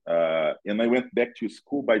had, and I went back to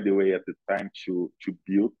school, by the way, at the time to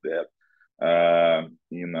build that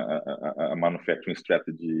in a manufacturing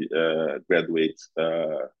strategy graduate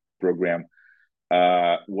program,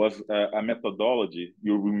 was a methodology.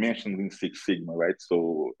 You mentioned in Six Sigma, right?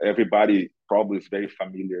 So everybody probably is very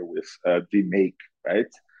familiar with DMAIC,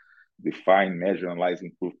 right? Define, measure, analyze,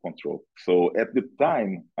 improve, control. So at the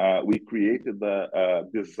time, we created a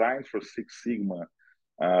design for Six Sigma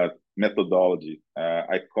methodology.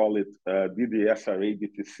 I call it DDSRA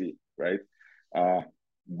DTC, right?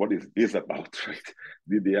 What is this about, right?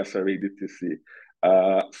 DDSRA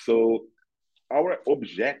DTC. So our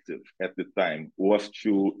objective at the time was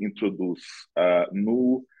to introduce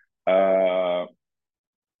new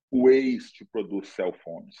ways to produce cell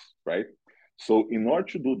phones, right? So in order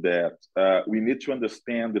to do that, we need to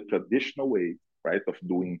understand the traditional way, right, of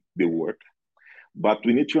doing the work. But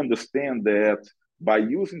we need to understand that by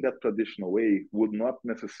using that traditional way would not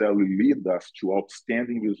necessarily lead us to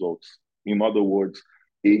outstanding results. In other words,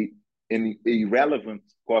 a relevant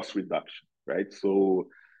cost reduction, right? So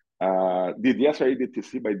the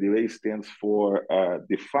DSRA-DTC, by the way, stands for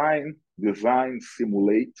define, design,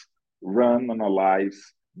 simulate, run,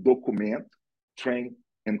 analyze, document, train,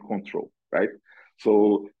 and control, right?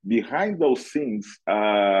 So behind those things,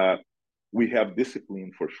 we have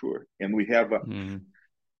discipline for sure, and we have a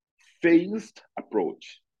phased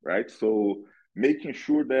approach, right? So making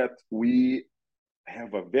sure that we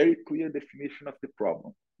have a very clear definition of the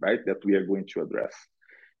problem, right, that we are going to address.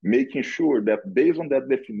 Making sure that based on that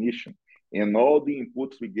definition and all the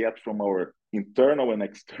inputs we get from our internal and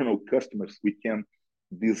external customers, we can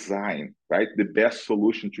design, right, the best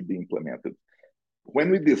solution to be implemented. When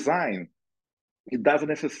we design, it doesn't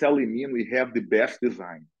necessarily mean we have the best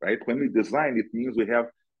design, right? When we design, it means we have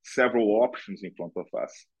several options in front of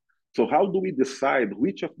us. So how do we decide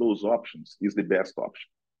which of those options is the best option,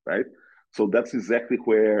 right? So that's exactly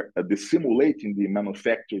where the simulating the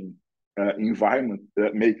manufacturing environment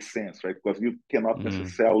makes sense, right? Because you cannot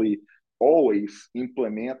necessarily always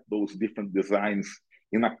implement those different designs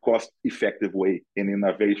in a cost-effective way and in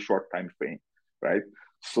a very short time frame, right?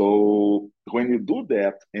 So when you do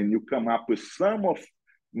that and you come up with some of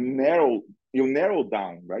you narrow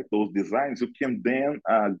down, right, those designs, you can then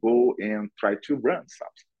go and try to run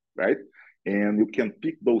something, right? And you can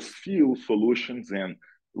pick those few solutions and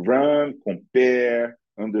run, compare,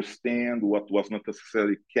 understand what was not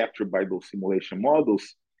necessarily captured by those simulation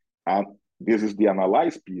models. This is the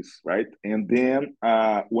analyze piece, right? And then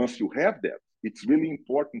once you have that, it's really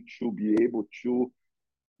important to be able to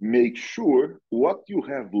make sure what you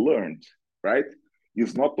have learned, right,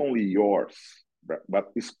 is not only yours,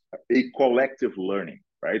 but is a collective learning,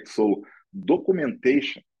 right? So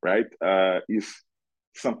documentation, right, is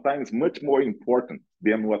sometimes much more important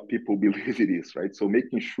than what people believe it is, right? So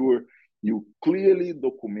making sure you clearly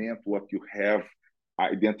document what you have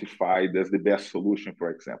identified as the best solution, for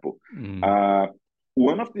example.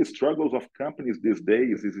 One of the struggles of companies these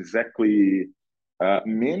days is exactly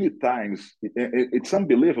many times, it's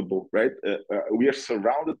unbelievable, right? We are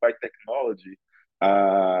surrounded by technology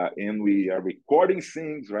and we are recording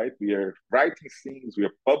things, right? We are writing things, we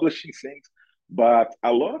are publishing things, but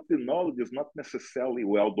a lot of the knowledge is not necessarily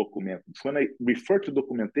well documented. So when I refer to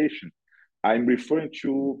documentation, I'm referring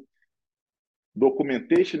to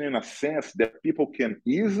documentation in a sense that people can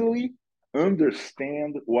easily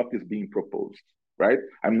understand what is being proposed, right?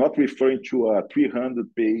 I'm not referring to a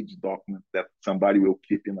 300-page document that somebody will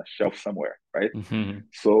keep in a shelf somewhere, right?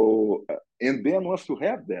 So, and then once you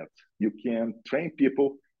have that, you can train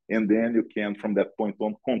people and then you can, from that point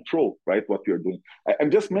on, control, right, what you're doing.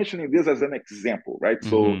 I'm just mentioning this as an example, right?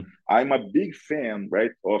 So I'm a big fan,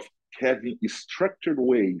 right, of having structured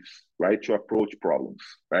ways, right, to approach problems,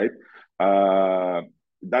 right?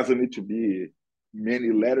 It doesn't need to be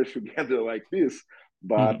many letters together like this,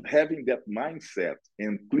 but having that mindset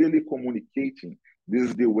and clearly communicating this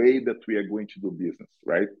is the way that we are going to do business,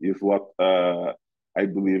 right, is what I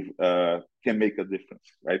believe can make a difference,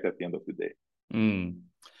 right, at the end of the day.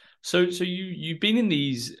 So you've been in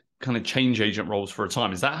these kind of change agent roles for a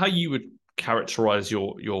time. Is that how you would characterize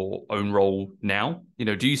your own role now? You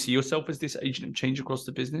know, do you see yourself as this agent of change across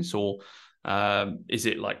the business, or is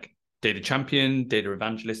it like data champion, data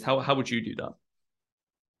evangelist? How would you do that?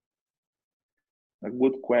 A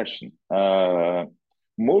good question.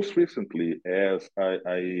 Most recently, as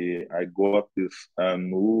I got this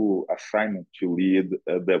new assignment to lead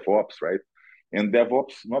DevOps, right? And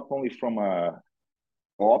DevOps, not only from a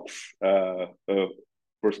ops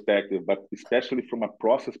perspective, but especially from a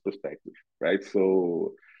process perspective, right?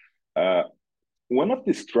 So one of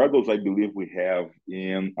the struggles I believe we have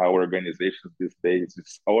in our organizations these days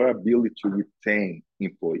is our ability to retain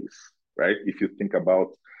employees, right? If you think about,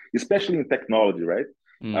 especially in technology, right?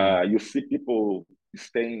 You see people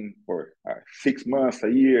staying for 6 months, a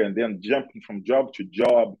year, and then jumping from job to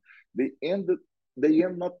job. They end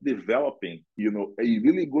not developing, a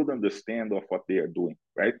really good understanding of what they are doing,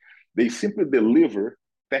 right? They simply deliver,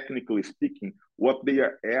 technically speaking, what they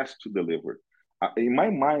are asked to deliver. In my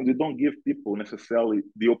mind, we don't give people necessarily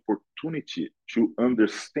the opportunity to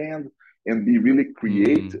understand and be really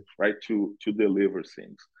creative, right, to deliver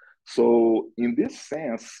things. So in this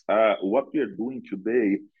sense, what we are doing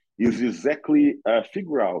today is exactly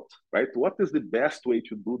figure out, right, what is the best way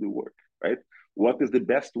to do the work, right? What is the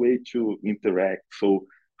best way to interact? So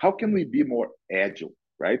how can we be more agile,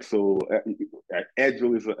 right? So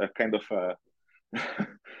agile is a kind of a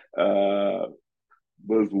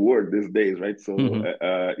buzzword these days, right? So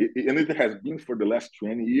and it has been for the last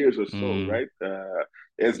 20 years or so, right?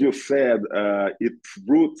 As you said, its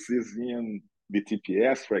roots is in the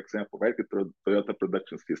TPS, for example, right? The Toyota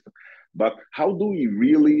Production System. But how do we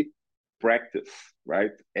really practice,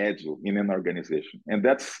 right, agile in an organization? And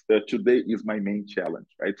that's today is my main challenge,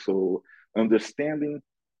 right? So understanding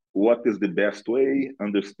what is the best way,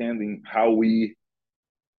 understanding how we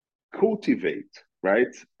cultivate,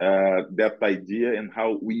 right, that idea and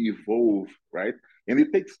how we evolve, right? And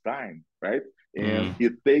it takes time, right? And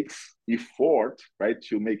it takes effort, right,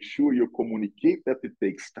 to make sure you communicate that it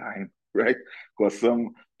takes time, right? Because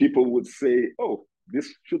some people would say, oh,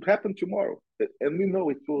 this should happen tomorrow. And we know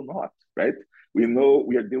it will not, right? We know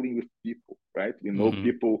we are dealing with people, right? We know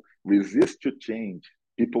people resist to change.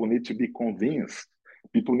 People need to be convinced.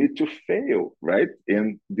 People need to fail, right?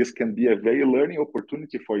 And this can be a very learning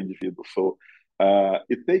opportunity for individuals. So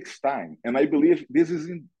it takes time. And I believe this is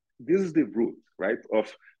the root, right,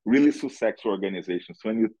 of really successful organizations.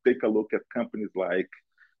 When you take a look at companies like,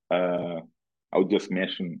 I'll just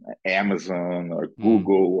mention Amazon or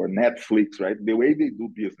Google or Netflix, right? The way they do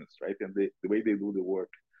business, right? And the way they do the work.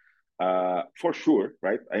 For sure,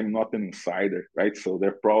 right? I'm not an insider, right? So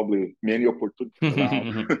there are probably many opportunities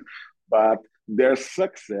around. But their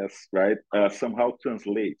success, right, somehow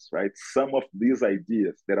translates, right, some of these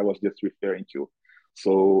ideas that I was just referring to.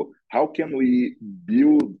 So how can we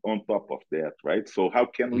build on top of that, right? So how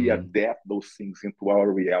can we adapt those things into our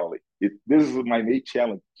reality? This is my main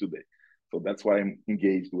challenge today. So that's what I'm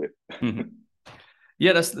engaged with.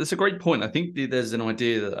 Yeah, that's a great point. I think there's an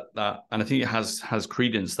idea that and I think it has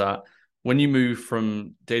credence, that when you move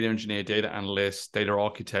from data engineer, data analyst, data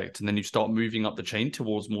architect, and then you start moving up the chain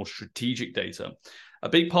towards more strategic data, a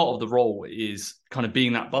big part of the role is kind of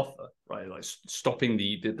being that buffer, right? Like stopping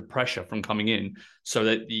the pressure from coming in, so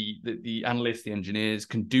that the analysts, the engineers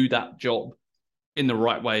can do that job in the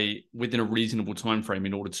right way within a reasonable time frame,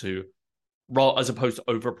 in order to, as opposed to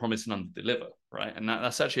overpromise and under-deliver, right? And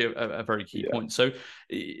that's actually a very key point. So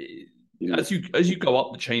as you go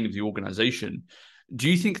up the chain of the organization, do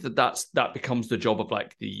you think that becomes the job of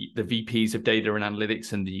like the VPs of data and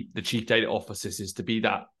analytics and the chief data officers, is to be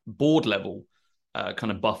that board level kind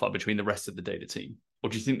of buffer between the rest of the data team? Or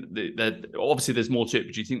do you think that obviously there's more to it,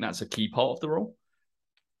 but do you think that's a key part of the role?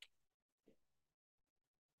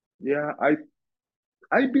 Yeah,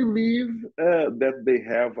 I believe that they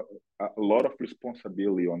have a lot of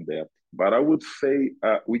responsibility on that. But I would say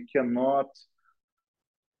we cannot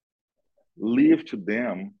leave to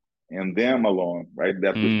them and them alone, right,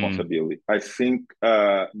 that responsibility. I think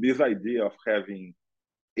this idea of having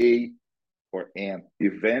a or an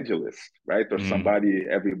evangelist, right, or somebody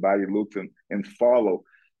everybody looks and follow,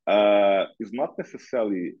 is not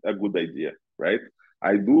necessarily a good idea, right?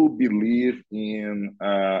 I do believe in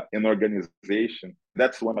an organization.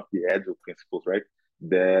 That's one of the agile principles, right?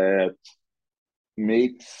 That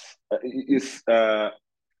makes is I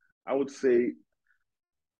would say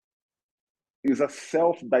is a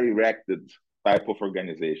self-directed type of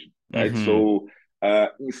organization, right? Mm-hmm. So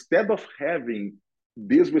instead of having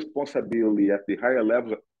this responsibility at the higher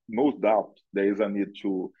levels, no doubt there is a need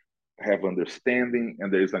to have understanding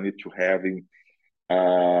and there is a need to having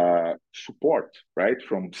support, right,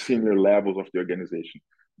 from senior levels of the organization.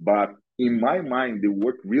 But in my mind, the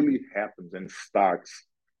work really happens and starts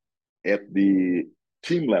at the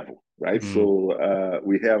team level, right? Mm. So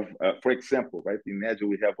we have, for example, right, in Agile,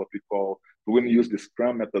 we have what we call, when we use the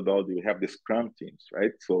Scrum methodology, we have the Scrum teams,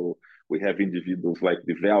 right? So we have individuals like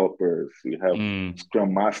developers, we have Mm.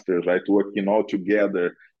 Scrum masters, right, working all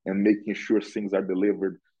together and making sure things are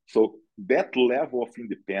delivered. So that level of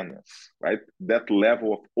independence, right, that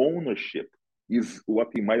level of ownership is what,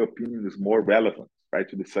 in my opinion, is more relevant, right,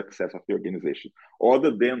 to the success of the organization,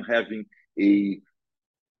 other than having a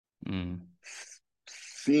Mm.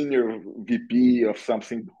 senior VP of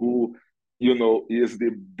something who, is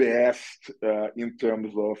the best in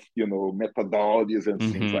terms of, methodologies and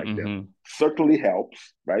things Mm-hmm, like that. mm-hmm. Certainly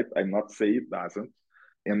helps, right? I'm not saying it doesn't.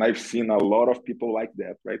 And I've seen a lot of people like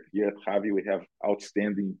that, right? Here at HAVI, we have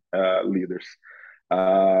outstanding leaders.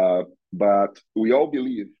 But we all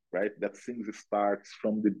believe, right, that things starts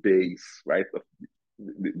from the base, right, of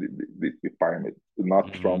the pyramid,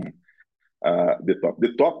 not from Mm-hmm. the top.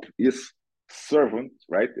 The top is servant,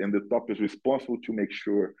 right? And the top is responsible to make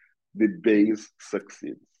sure the base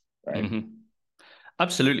succeeds, right? Mm-hmm.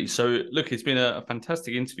 Absolutely. So, look, it's been a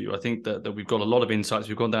fantastic interview. I think that we've got a lot of insights.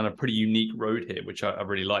 We've gone down a pretty unique road here, which I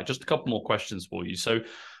really like. Just a couple more questions for you. So,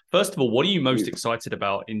 first of all, what are you most Please. excited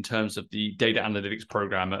about in terms of the data analytics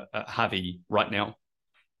program at HAVI right now?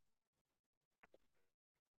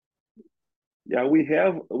 Yeah, we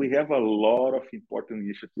have a lot of important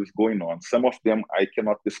initiatives going on. Some of them I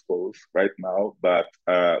cannot disclose right now, but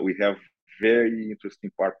we have very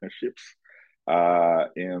interesting partnerships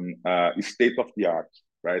in state of the art,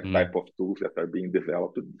 right, type Mm. of tools that are being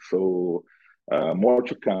developed. So more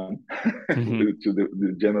to come Mm-hmm. to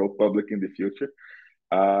the general public in the future.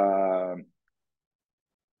 Uh,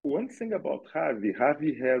 One thing about Javi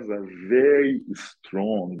has a very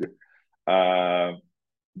strong uh,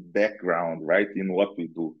 background, right, in what we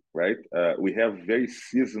do, right? We have very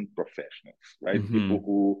seasoned professionals, right? People Mm-hmm.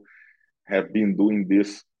 who have been doing this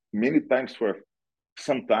many times for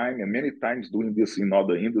some time and many times doing this in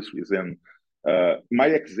other industries. And my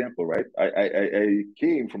example, right? I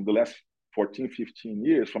came from the last 14, 15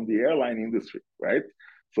 years from the airline industry, right?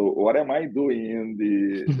 So what am I doing in the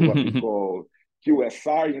what we call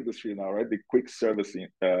QSR industry now, right? The quick service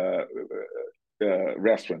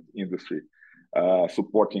restaurant industry,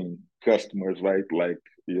 supporting customers, right? Like,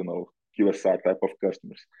 QSR type of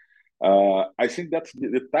customers. I think that's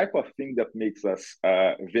the type of thing that makes us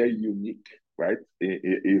very unique, right?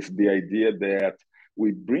 Is the idea that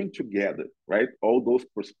we bring together, right, all those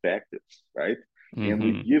perspectives, right? And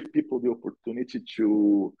we Mm-hmm. give people the opportunity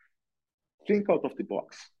to think out of the box,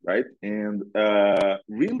 right? And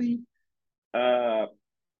really uh,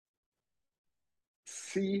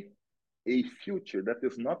 see a future that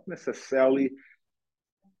is not necessarily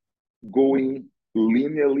going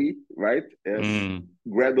linearly, right? As Mm.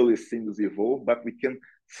 gradually things evolve, but we can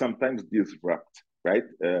sometimes disrupt, right?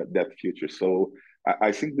 That future. So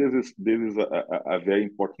I think this is a very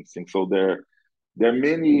important thing. So there are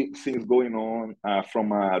many things going on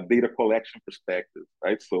from a data collection perspective,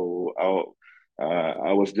 right? So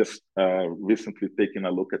I was just recently taking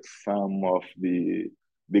a look at some of the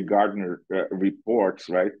Gardner reports,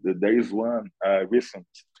 right? There is one recent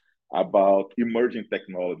about emerging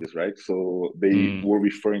technologies, right? So they Mm. were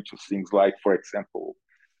referring to things like, for example,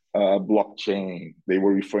 blockchain. They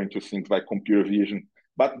were referring to things like computer vision.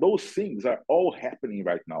 But those things are all happening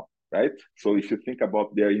right now, right? So if you think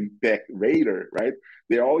about their impact radar, right,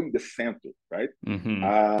 they're all in the center, right? Mm-hmm.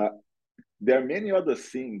 Uh, there are many other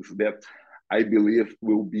things that I believe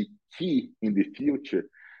will be key in the future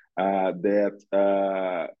that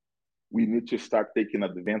we need to start taking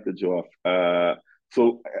advantage of.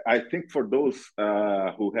 So I think for those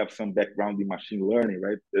who have some background in machine learning,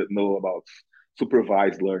 right, know about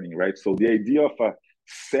supervised learning, right? So the idea of a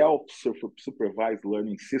self-supervised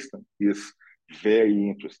learning system is very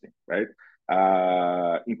interesting, right?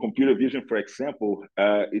 In computer vision, for example,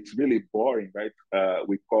 it's really boring, right?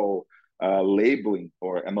 We call labeling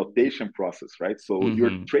or annotation process, right? So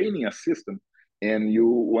you're Mm-hmm. training a system and you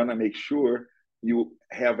want to make sure you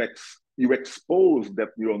have you expose that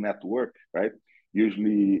neural network, right?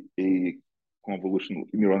 Usually a convolutional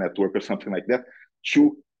neural network or something like that, to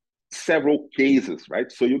several cases, right?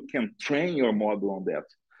 So you can train your model on that.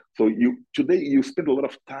 So today you spend a lot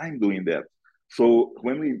of time doing that. So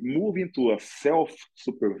when we move into a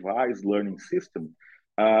self-supervised learning system,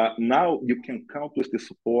 now you can count with the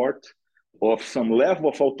support of some level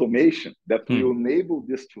of automation that will enable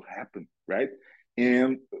this to happen, right? And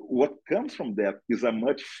what comes from that is a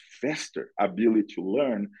much faster ability to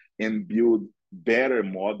learn and build better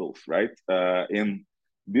models, right? And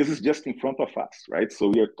this is just in front of us, right? So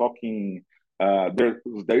we are talking.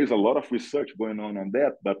 There is a lot of research going on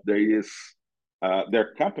that, but there are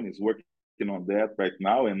companies working on that right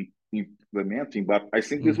now and implementing. But I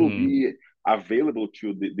think this will be available to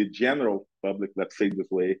the general public, let's say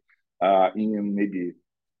this way, in maybe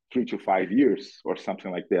 3 to 5 years or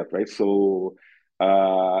something like that, right? So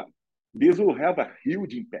this will have a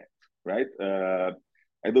huge impact, right?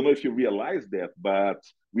 I don't know if you realize that, but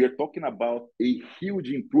we are talking about a huge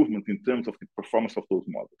improvement in terms of the performance of those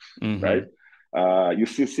models, right? You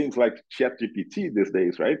see things like ChatGPT these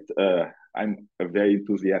days, right? I'm a very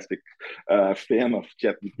enthusiastic fan of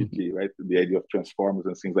ChatGPT, right? The idea of transformers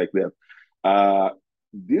and things like that.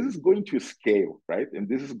 This is going to scale, right? And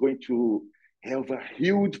this is going to have a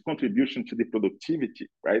huge contribution to the productivity,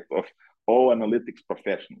 right, of all analytics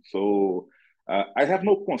professionals. So I have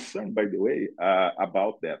no concern, by the way,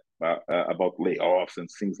 about that, about layoffs and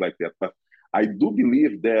things like that. But I do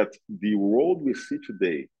believe that the world we see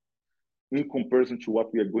today, in comparison to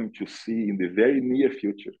what we are going to see in the very near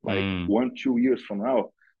future, like 1-2 years from now,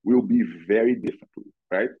 will be very differently,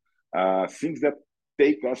 right? Things that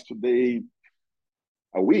take us today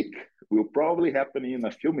a week will probably happen in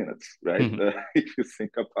a few minutes, right? If you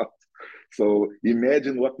think about. So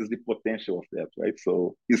imagine what is the potential of that, right?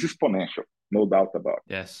 So it's exponential, no doubt about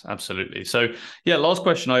it. Yes, absolutely. So yeah, last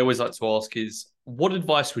question I always like to ask is, what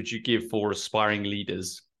advice would you give for aspiring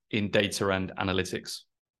leaders in data and analytics?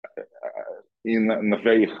 In a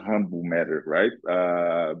very humble matter, right?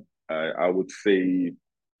 I would say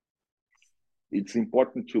it's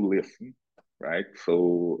important to listen, right?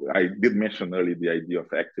 So I did mention earlier the idea of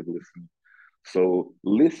active listening. So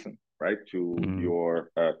listen, right, to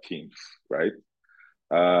your teams, right?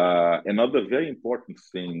 Another very important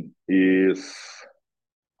thing is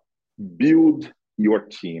build your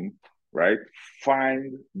team, right?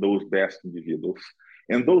 Find those best individuals.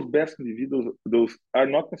 And those best individuals, those are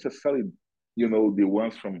not necessarily, the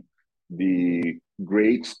ones from the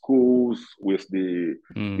great schools with the,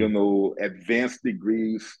 advanced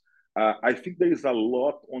degrees. I think there is a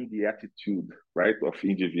lot on the attitude, right, of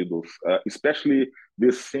individuals. Especially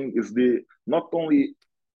this thing is not only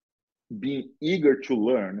being eager to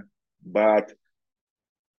learn, but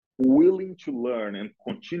willing to learn and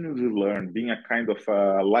continue to learn, being a kind of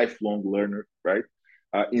a lifelong learner, right?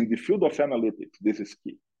 In the field of analytics, this is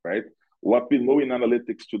key, right? What we know in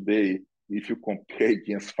analytics today, if you compare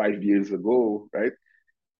against 5 years ago, right,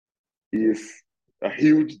 is a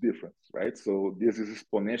huge difference, right? So this is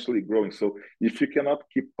exponentially growing. So if you cannot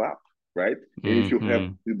keep up, right, and if you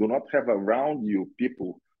do not have around you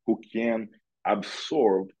people who can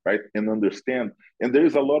absorb, right, and understand, and there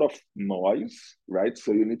is a lot of noise, right?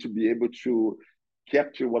 So you need to be able to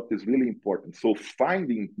capture what is really important. So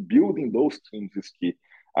building those teams is key.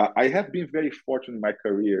 I have been very fortunate in my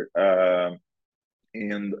career,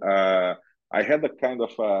 and I had a kind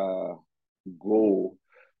of a goal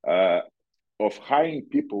of hiring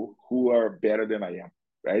people who are better than I am,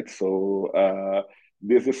 right? So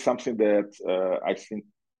this is something that I think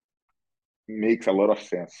makes a lot of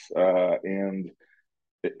sense. And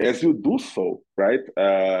as you do so, right,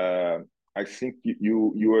 I think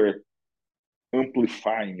you are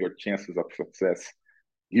amplifying your chances of success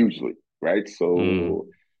hugely, right? So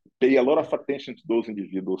pay a lot of attention to those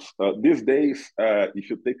individuals. These days, if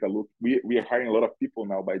you take a look, we are hiring a lot of people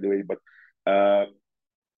now, by the way, but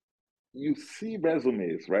you see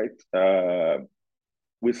resumes, right,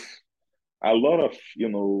 with a lot of,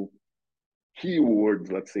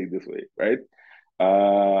 keywords, let's say this way, right?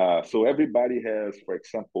 So everybody has, for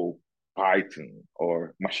example, Python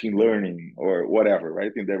or machine learning or whatever,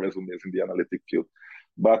 right, in their resumes in the analytic field.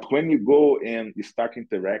 But when you go and you start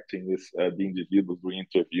interacting with the individuals doing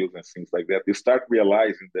interviews and things like that, you start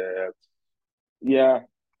realizing that,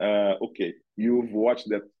 okay, you've watched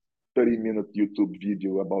that 30-minute YouTube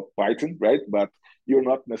video about Python, right? But you're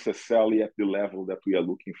not necessarily at the level that we are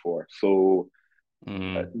looking for. So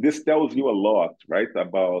this tells you a lot, right,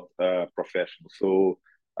 about professionals. So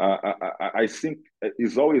I think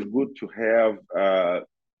it's always good to have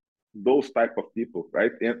those those type of people,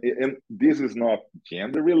 right? And this is not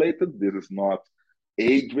gender related, this is not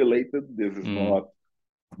age related, this is not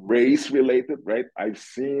race related, right? I've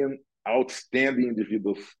seen outstanding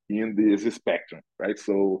individuals in this spectrum, right?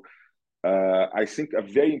 So I think a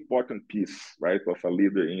very important piece, right, of a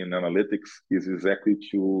leader in analytics is exactly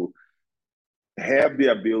to have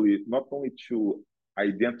the ability not only to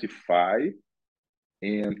identify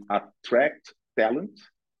and attract talent,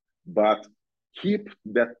 but keep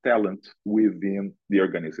that talent within the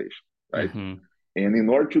organization, right? Mm-hmm. And in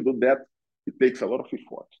order to do that, it takes a lot of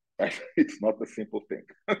effort, right? It's not a simple thing.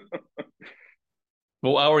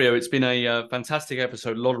 Well, Aureo, it's been a fantastic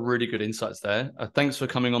episode. A lot of really good insights there. Thanks for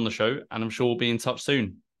coming on the show, and I'm sure we'll be in touch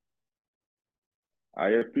soon. I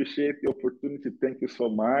appreciate the opportunity. Thank you so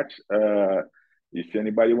much. If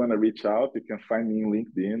anybody want to reach out, you can find me in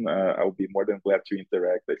LinkedIn. I'll be more than glad to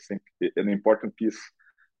interact. I think an important piece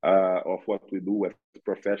of what we do as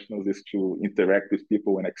professionals is to interact with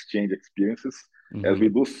people and exchange experiences. As we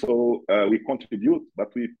do so, we contribute,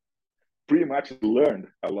 but we pretty much learn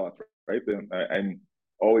a lot, right? And I'm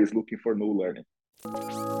always looking for new learning.